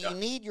 So you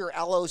need your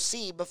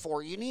LOC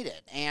before you need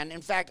it. And,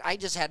 in fact, I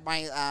just had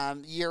my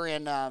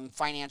year-end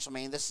financial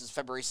meeting. This is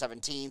February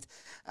 17th.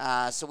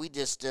 So we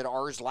just did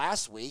ours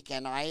last week.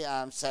 And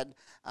I said,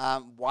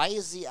 why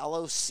is the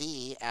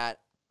LOC at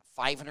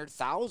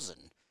 $500,000?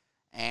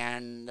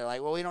 And they're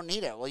like, well, we don't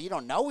need it. Well, you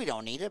don't know we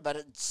don't need it, but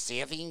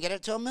see if you can get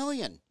it to $1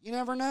 million. You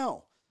never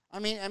know. I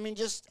mean,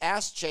 just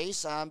ask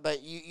Chase.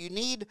 But you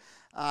need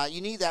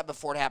that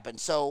before it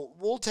happens. So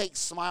we'll take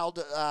Smile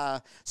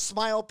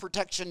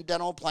Protection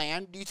Dental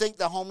Plan. Do you think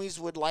the homies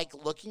would like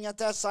looking at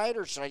that site,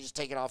 or should I just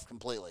take it off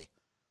completely?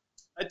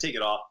 I'd take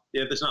it off.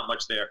 Yeah, there's not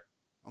much there.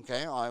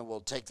 Okay, I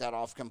will take that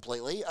off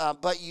completely.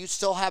 But you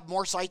still have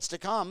more sites to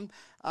come.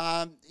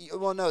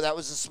 Well, no, that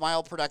was the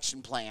Smile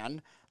Protection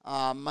Plan.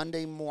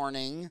 Monday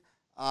morning,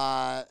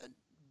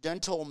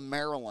 Dental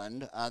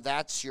Maryland.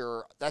 That's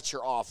your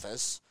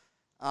office.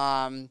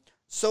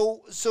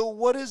 So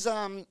what is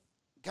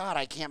God?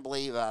 I can't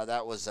believe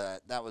that was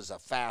a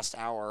fast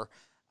hour.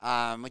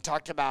 We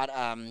talked about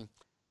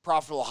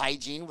profitable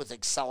hygiene with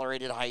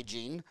accelerated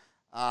hygiene,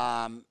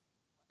 and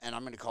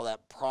I'm going to call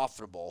that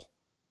profitable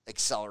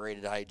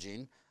accelerated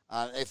hygiene.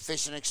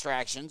 Efficient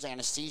extractions,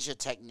 anesthesia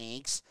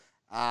techniques,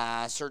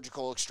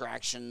 surgical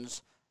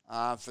extractions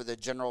for the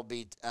general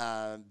GP.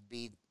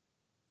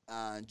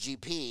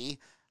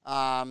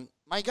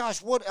 My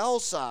gosh, what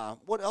else?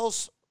 What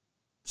else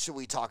should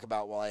we talk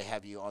about while I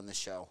have you on the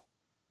show?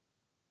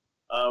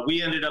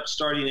 We ended up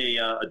starting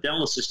a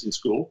dental assisting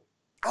school.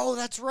 Oh,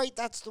 that's right.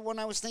 That's the one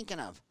I was thinking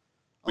of.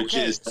 Which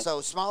Okay, is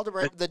so Smile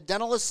to the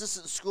Dental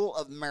Assistant School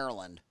of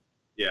Maryland.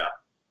 Yeah.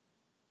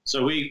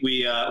 So we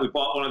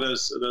bought one of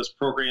those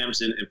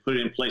programs and put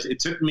it in place. It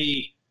took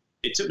me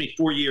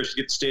 4 years to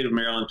get the state of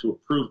Maryland to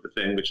approve the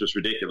thing, which was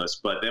ridiculous.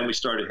 But then we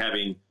started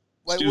having.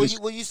 Wait,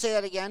 will you say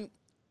that again?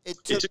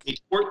 It took me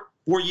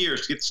four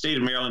years to get the state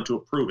of Maryland to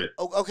approve it.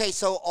 Oh, okay,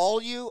 so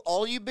all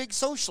you big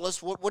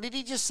socialists, what did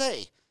he just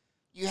say?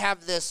 You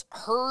have this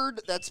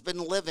herd that's been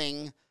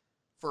living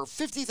for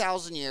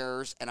 50,000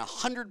 years, and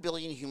 100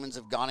 billion humans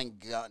have gone and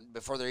gone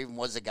before there even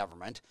was a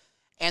government.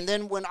 And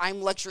then when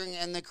I'm lecturing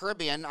in the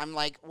Caribbean, I'm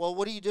like, well,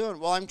 what are you doing?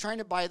 Well, I'm trying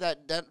to buy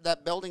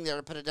that building there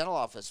to put a dental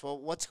office. Well,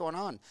 what's going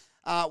on?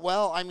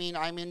 Well, I mean,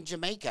 I'm in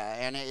Jamaica,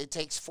 and it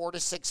takes 4 to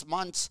 6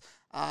 months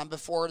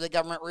before the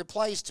government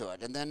replies to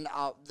it. And then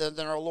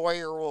our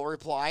lawyer will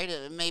reply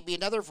to maybe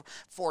another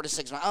 4 to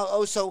 6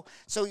 months.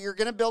 So you're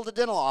going to build a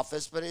dental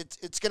office, but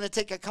it's going to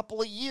take a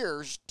couple of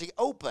years to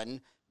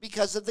open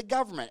because of the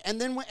government.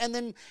 And then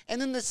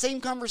the same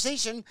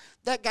conversation,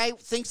 that guy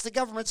thinks the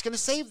government's going to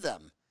save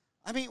them.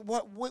 I mean,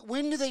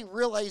 when do they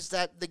realize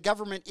that the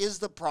government is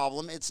the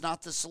problem? It's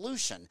not the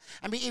solution.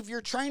 I mean, if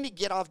you're trying to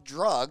get off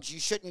drugs, you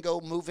shouldn't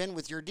go move in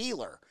with your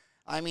dealer.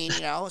 I mean,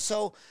 you know,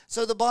 so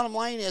the bottom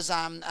line is,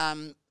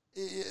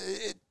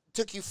 it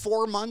took you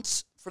 4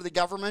 months for the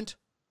government.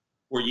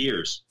 4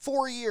 years.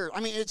 4 years.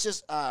 I mean, it's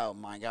just, oh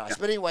my gosh. Yeah.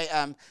 But anyway,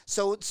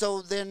 so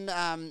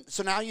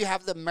now you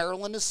have the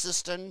Maryland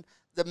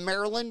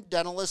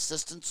Dental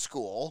Assistant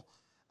School.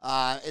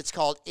 It's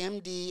called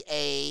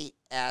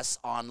MDAS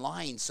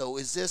Online. So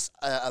is this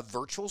a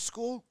virtual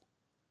school?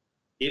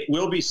 It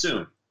will be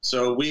soon.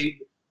 So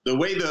the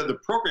way the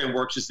program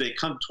works is they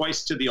come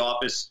twice to the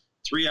office,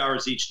 3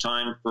 hours each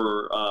time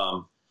for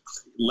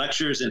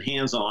lectures and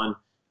hands-on.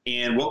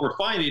 And what we're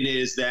finding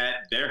is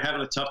that they're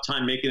having a tough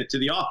time making it to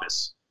the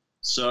office.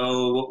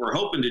 So what we're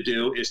hoping to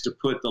do is to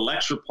put the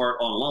lecture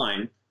part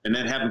online and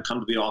then have them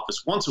come to the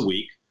office once a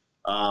week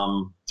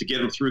to get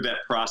them through that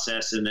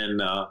process and then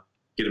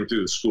get them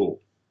through the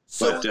school.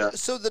 So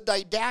the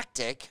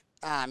didactic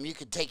you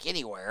could take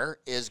anywhere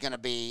is going to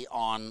be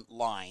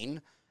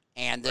online,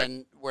 and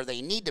then where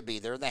they need to be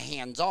there, the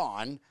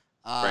hands-on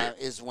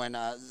is when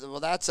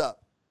that's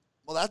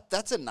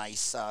a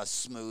nice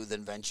smooth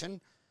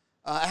invention.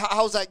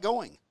 How's that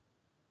going?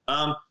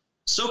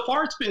 So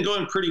far, it's been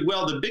going pretty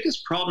well. The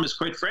biggest problem is,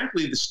 quite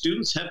frankly, the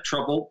students have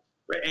trouble.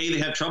 They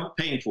have trouble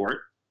paying for it.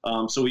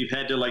 So we've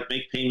had to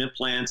make payment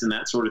plans and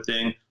that sort of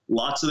thing.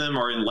 Lots of them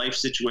are in life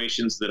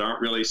situations that aren't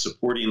really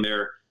supporting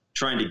their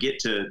trying to get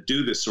to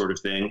do this sort of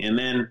thing. And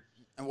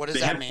what does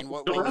that mean?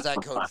 What was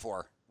that code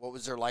for? What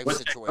was their life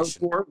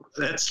situation?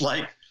 That's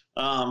like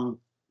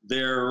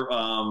they're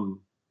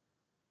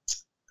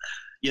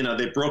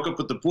they broke up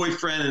with the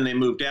boyfriend and they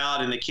moved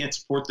out and they can't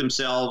support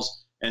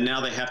themselves. And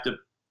now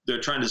they're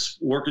trying to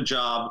work a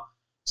job,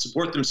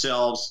 support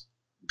themselves,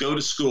 go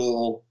to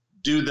school,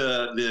 do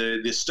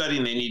the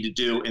studying they need to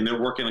do. And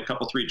they're working a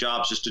couple, 3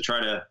 jobs just to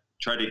try to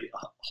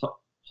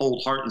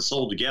hold heart and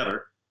soul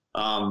together.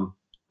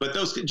 But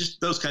those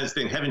kinds of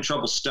things, having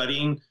trouble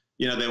studying,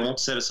 they won't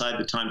set aside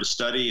the time to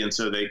study. And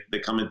so they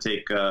come and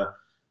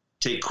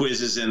take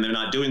quizzes and they're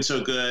not doing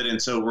so good.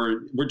 And so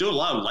we're doing a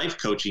lot of life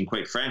coaching,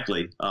 quite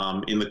frankly,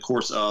 in the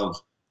course of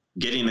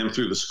getting them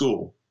through the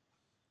school.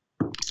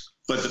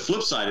 But the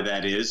flip side of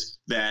that is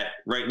that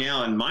right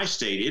now in my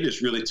state, it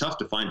is really tough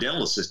to find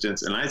dental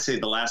assistants. And I'd say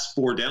the last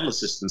 4 dental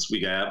assistants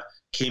we have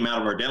came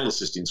out of our dental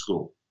assisting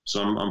school.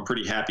 So I'm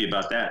pretty happy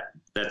about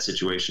that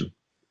situation.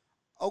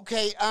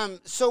 Okay.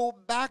 So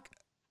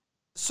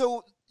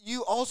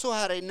you also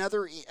had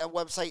another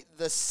website,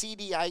 the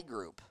CDI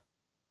group.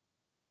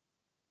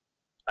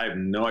 I have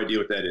no idea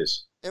what that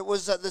is. It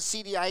was the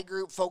CDI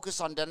group,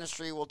 Focus on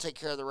Dentistry. We'll take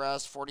care of the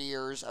rest. 40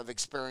 years of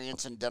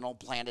experience in dental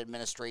plan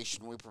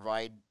administration. We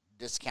provide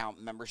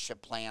discount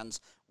membership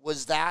plans.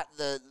 Was that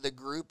the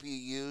group you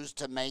used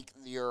to make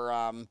your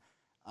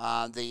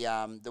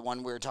the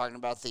one we were talking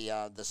about,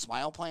 the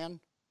Smile plan?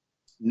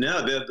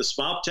 No, the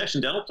Smile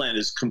Protection Dental Plan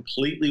is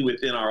completely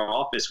within our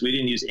office. We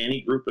didn't use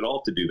any group at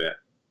all to do that.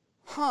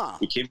 Huh.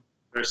 We came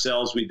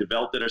ourselves. We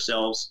developed it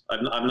ourselves.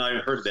 I've not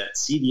even heard of that.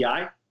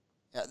 CDI?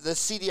 Yeah, the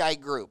CDI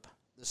group.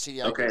 The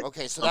CDI group.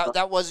 Okay, so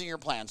that wasn't your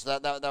plan. So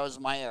that was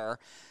my error.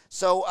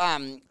 So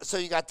so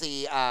you got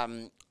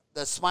the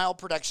Smile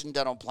Protection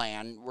Dental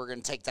Plan. We're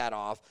going to take that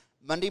off.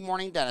 Monday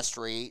Morning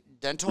Dentistry,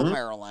 Dental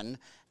Maryland,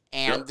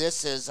 and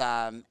this is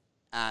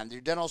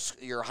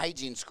your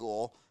hygiene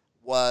school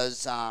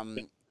was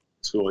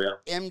school, yeah.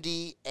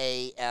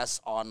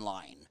 MDAS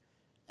Online,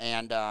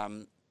 and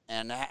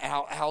And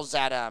how's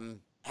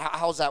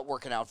that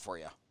working out for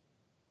you?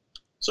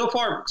 So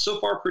far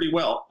pretty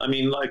well. I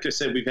mean, like I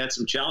said, we've had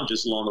some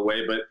challenges along the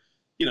way, but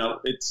you know,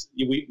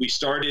 we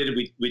started,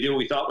 we did what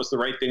we thought was the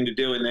right thing to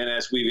do, and then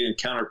as we've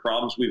encountered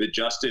problems, we've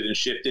adjusted and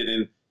shifted,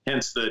 and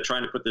hence the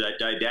trying to put the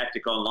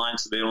didactic online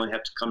so they only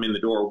have to come in the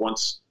door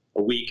once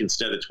a week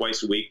instead of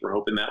twice a week. We're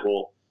hoping that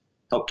will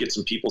help get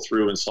some people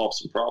through and solve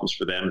some problems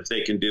for them. If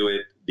they can do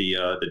it, the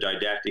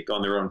didactic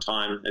on their own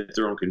time at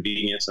their own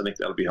convenience, I think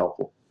that would be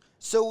helpful.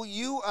 So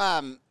you,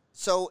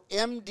 so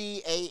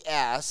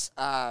MDAS,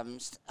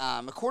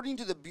 according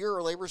to the Bureau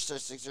of Labor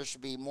Statistics, there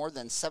should be more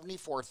than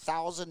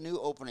 74,000 new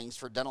openings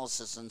for dental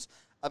assistants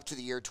up to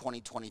the year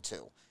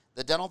 2022.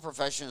 The dental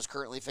profession is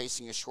currently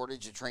facing a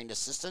shortage of trained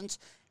assistants.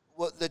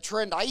 Well, the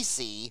trend I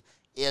see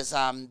is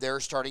they're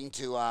starting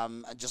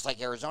to, just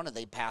like Arizona,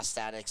 they passed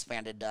that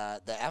expanded the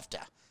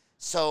EFTA.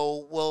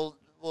 So will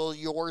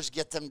yours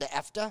get them to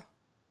EFTA?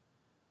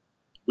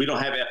 We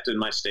don't have EFTA in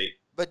my state.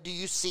 But do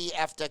you see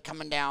EFTA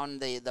coming down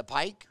the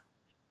pike?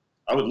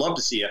 I would love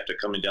to see EFTA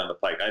coming down the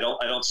pike. I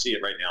don't see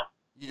it right now.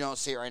 You don't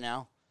see it right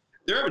now?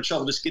 They're having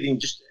trouble just getting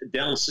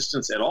dental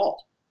assistants at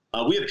all.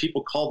 We have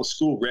people call the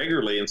school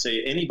regularly and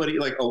say, anybody,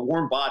 like a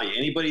warm body,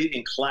 anybody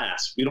in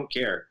class, we don't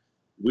care.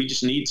 We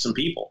just need some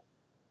people.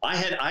 I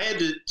had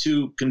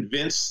to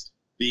convince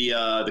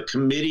the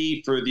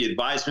committee for the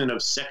advisement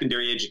of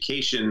secondary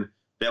education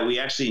that we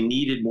actually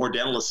needed more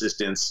dental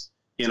assistants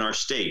in our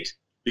state,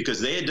 because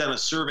they had done a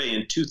survey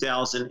in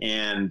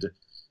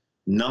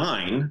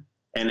 2009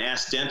 and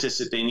asked dentists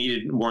if they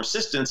needed more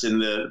assistance,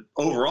 and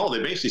overall they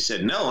basically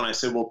said no. And I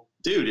said, well,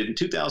 dude, in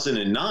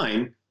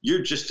 2009,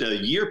 you're just a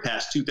year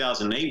past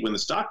 2008 when the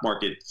stock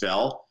market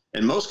fell,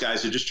 and most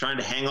guys are just trying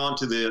to hang on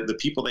to the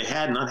people they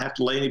had and not have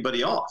to lay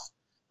anybody off.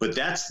 But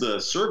that's the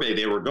survey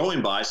they were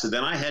going by. So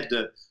then I had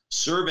to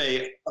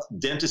survey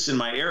dentists in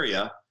my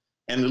area,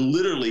 and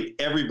literally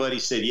everybody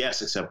said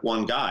yes except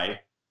one guy.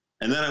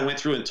 And then I went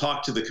through and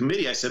talked to the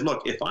committee. I said,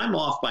 look, if I'm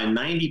off by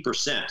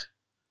 90%,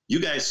 you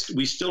guys,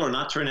 we still are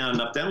not turning out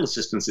enough dental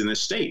assistants in this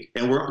state,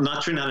 and we're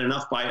not turning out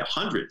enough by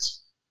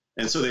hundreds.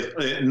 And so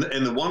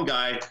and the one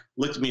guy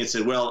looked at me and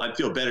said, well, I'd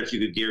feel better if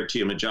you could guarantee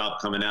him a job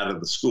coming out of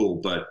the school,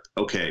 but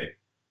okay.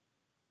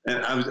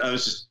 And I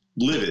was just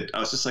livid. I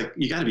was just like,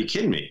 you got to be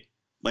kidding me.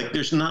 Like,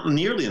 there's not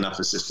nearly enough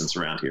assistants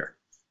around here.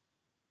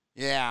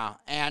 Yeah,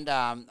 and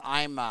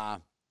I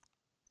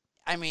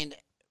mean,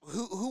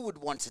 who would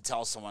want to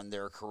tell someone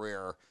their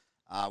career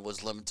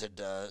was limited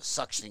to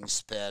suctioning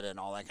spit and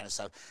all that kind of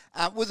stuff?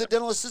 With the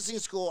dental assisting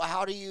school,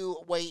 how do you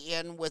weigh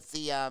in with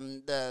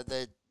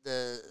the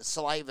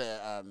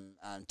saliva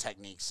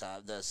techniques?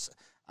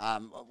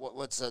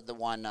 What's the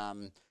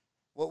one?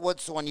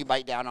 What's the one you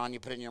bite down on? You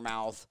put in your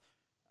mouth.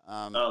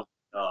 Yeah, I know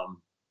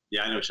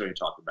what you're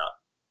talking about.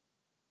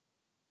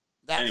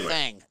 That anyway,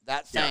 thing.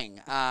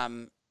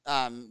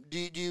 Do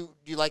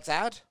you like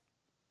that?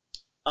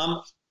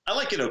 I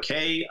like it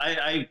okay.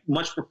 I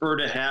much prefer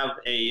to have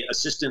a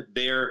assistant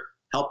there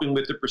helping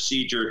with the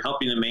procedure,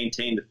 helping to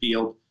maintain the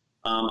field.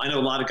 I know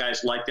a lot of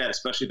guys like that,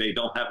 especially if they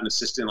don't have an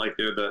assistant, like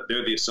they're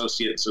the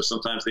associate. So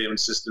sometimes they have an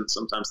assistant,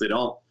 sometimes they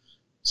don't.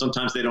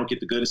 Sometimes they don't get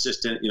the good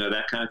assistant,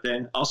 that kind of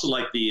thing. I also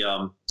like the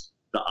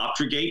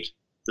Optrogate,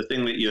 the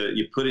thing that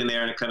you put in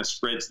there and it kind of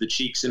spreads the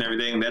cheeks and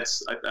everything.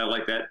 I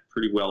like that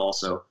pretty well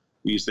also.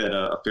 We use that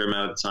a fair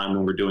amount of the time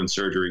when we're doing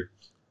surgery.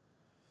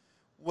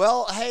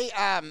 Well, hey,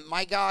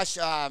 my gosh,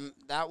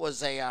 that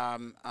was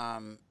an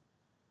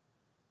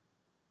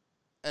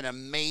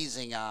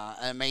amazing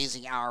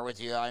hour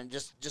with you. I'm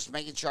just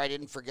making sure I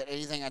didn't forget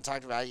anything I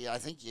talked about. I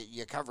think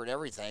you covered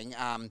everything.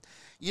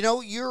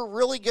 You're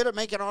really good at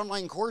making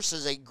online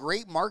courses. A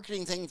great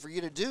marketing thing for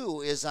you to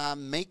do is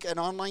make an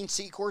online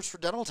C-course for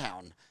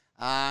Dentaltown.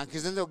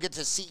 Because then they'll get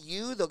to see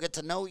you, they'll get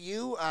to know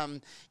you.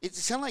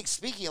 It's kind of like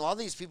speaking. A lot of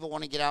these people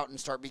want to get out and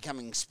start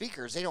becoming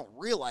speakers. They don't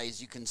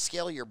realize you can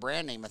scale your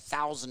brand name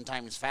 1,000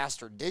 times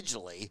faster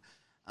digitally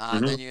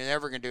than you're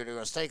ever going to do to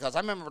a state. Because I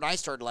remember when I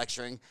started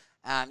lecturing,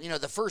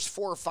 the first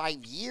 4 or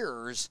 5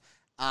 years,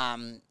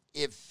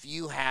 if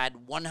you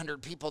had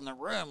 100 people in the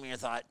room, you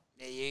thought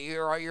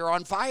you're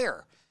on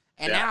fire.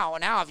 And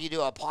now if you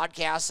do a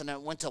podcast and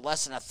it went to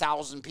less than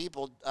 1,000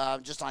 people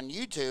just on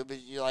YouTube,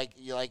 you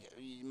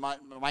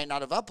might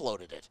not have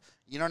uploaded it.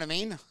 You know what I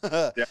mean?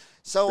 I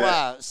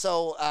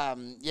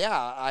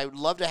would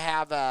love to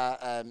have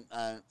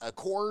a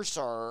course,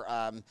 or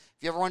if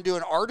you ever want to do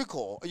an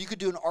article, you could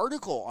do an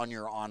article on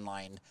your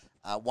online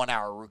 1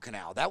 hour root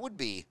canal. That would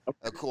be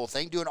a cool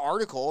thing. Do an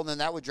article, and then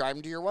that would drive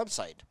them to your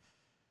website.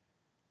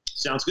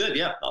 Sounds good,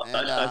 yeah.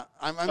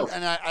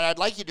 I'd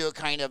like you to do it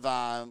kind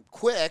of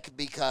quick,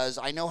 because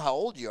I know how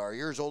old you are.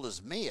 You're as old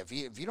as me. If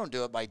you don't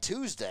do it by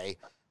Tuesday,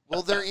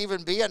 will there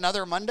even be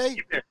another Monday?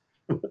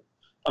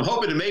 I'm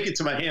hoping to make it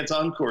to my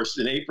hands-on course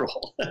in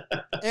April.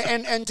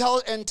 and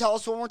tell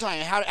us one more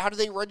time, how do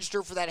they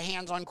register for that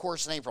hands-on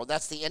course in April?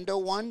 That's the endo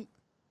one?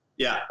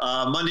 Yeah,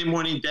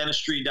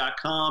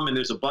 MondayMorningDentistry.com, and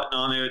there's a button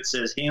on there that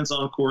says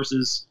hands-on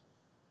courses.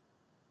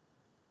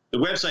 The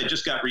website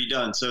just got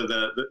redone, so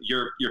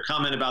your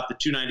comment about the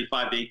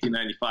 $295 to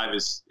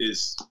 $1895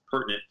 is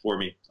pertinent for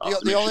me.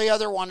 The only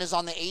other one is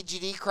on the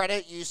AGD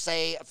credit. You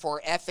say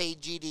for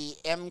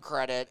FAGDM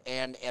credit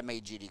and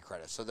MAGD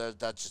credit, so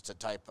that's just a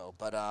typo.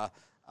 But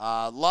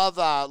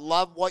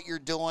love what you're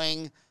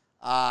doing.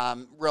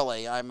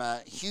 Really, I'm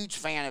a huge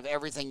fan of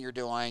everything you're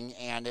doing,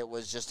 and it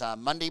was just a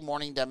Monday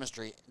Morning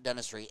Dentistry,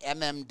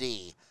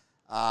 MMD.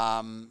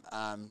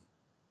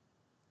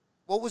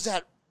 What was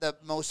that? The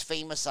most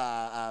famous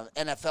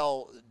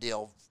NFL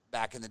deal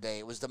back in the day.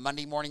 It was the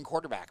Monday Morning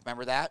Quarterback.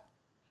 Remember that?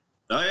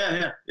 Oh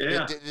yeah.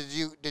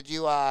 Did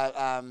you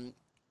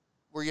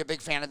were you a big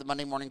fan of the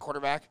Monday Morning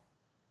Quarterback?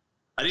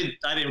 I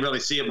didn't really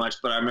see it much,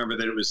 but I remember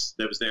that it was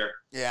there.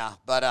 Yeah,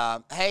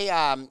 but hey,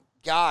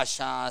 gosh,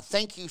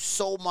 thank you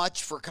so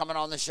much for coming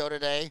on the show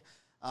today.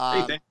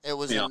 It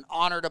was an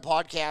honor to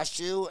podcast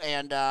you,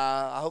 and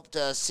I hope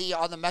to see you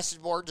on the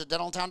message boards at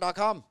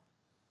dentaltown.com.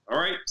 All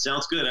right.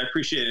 Sounds good. I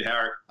appreciate it,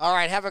 Howard. All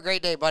right. Have a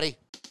great day, buddy.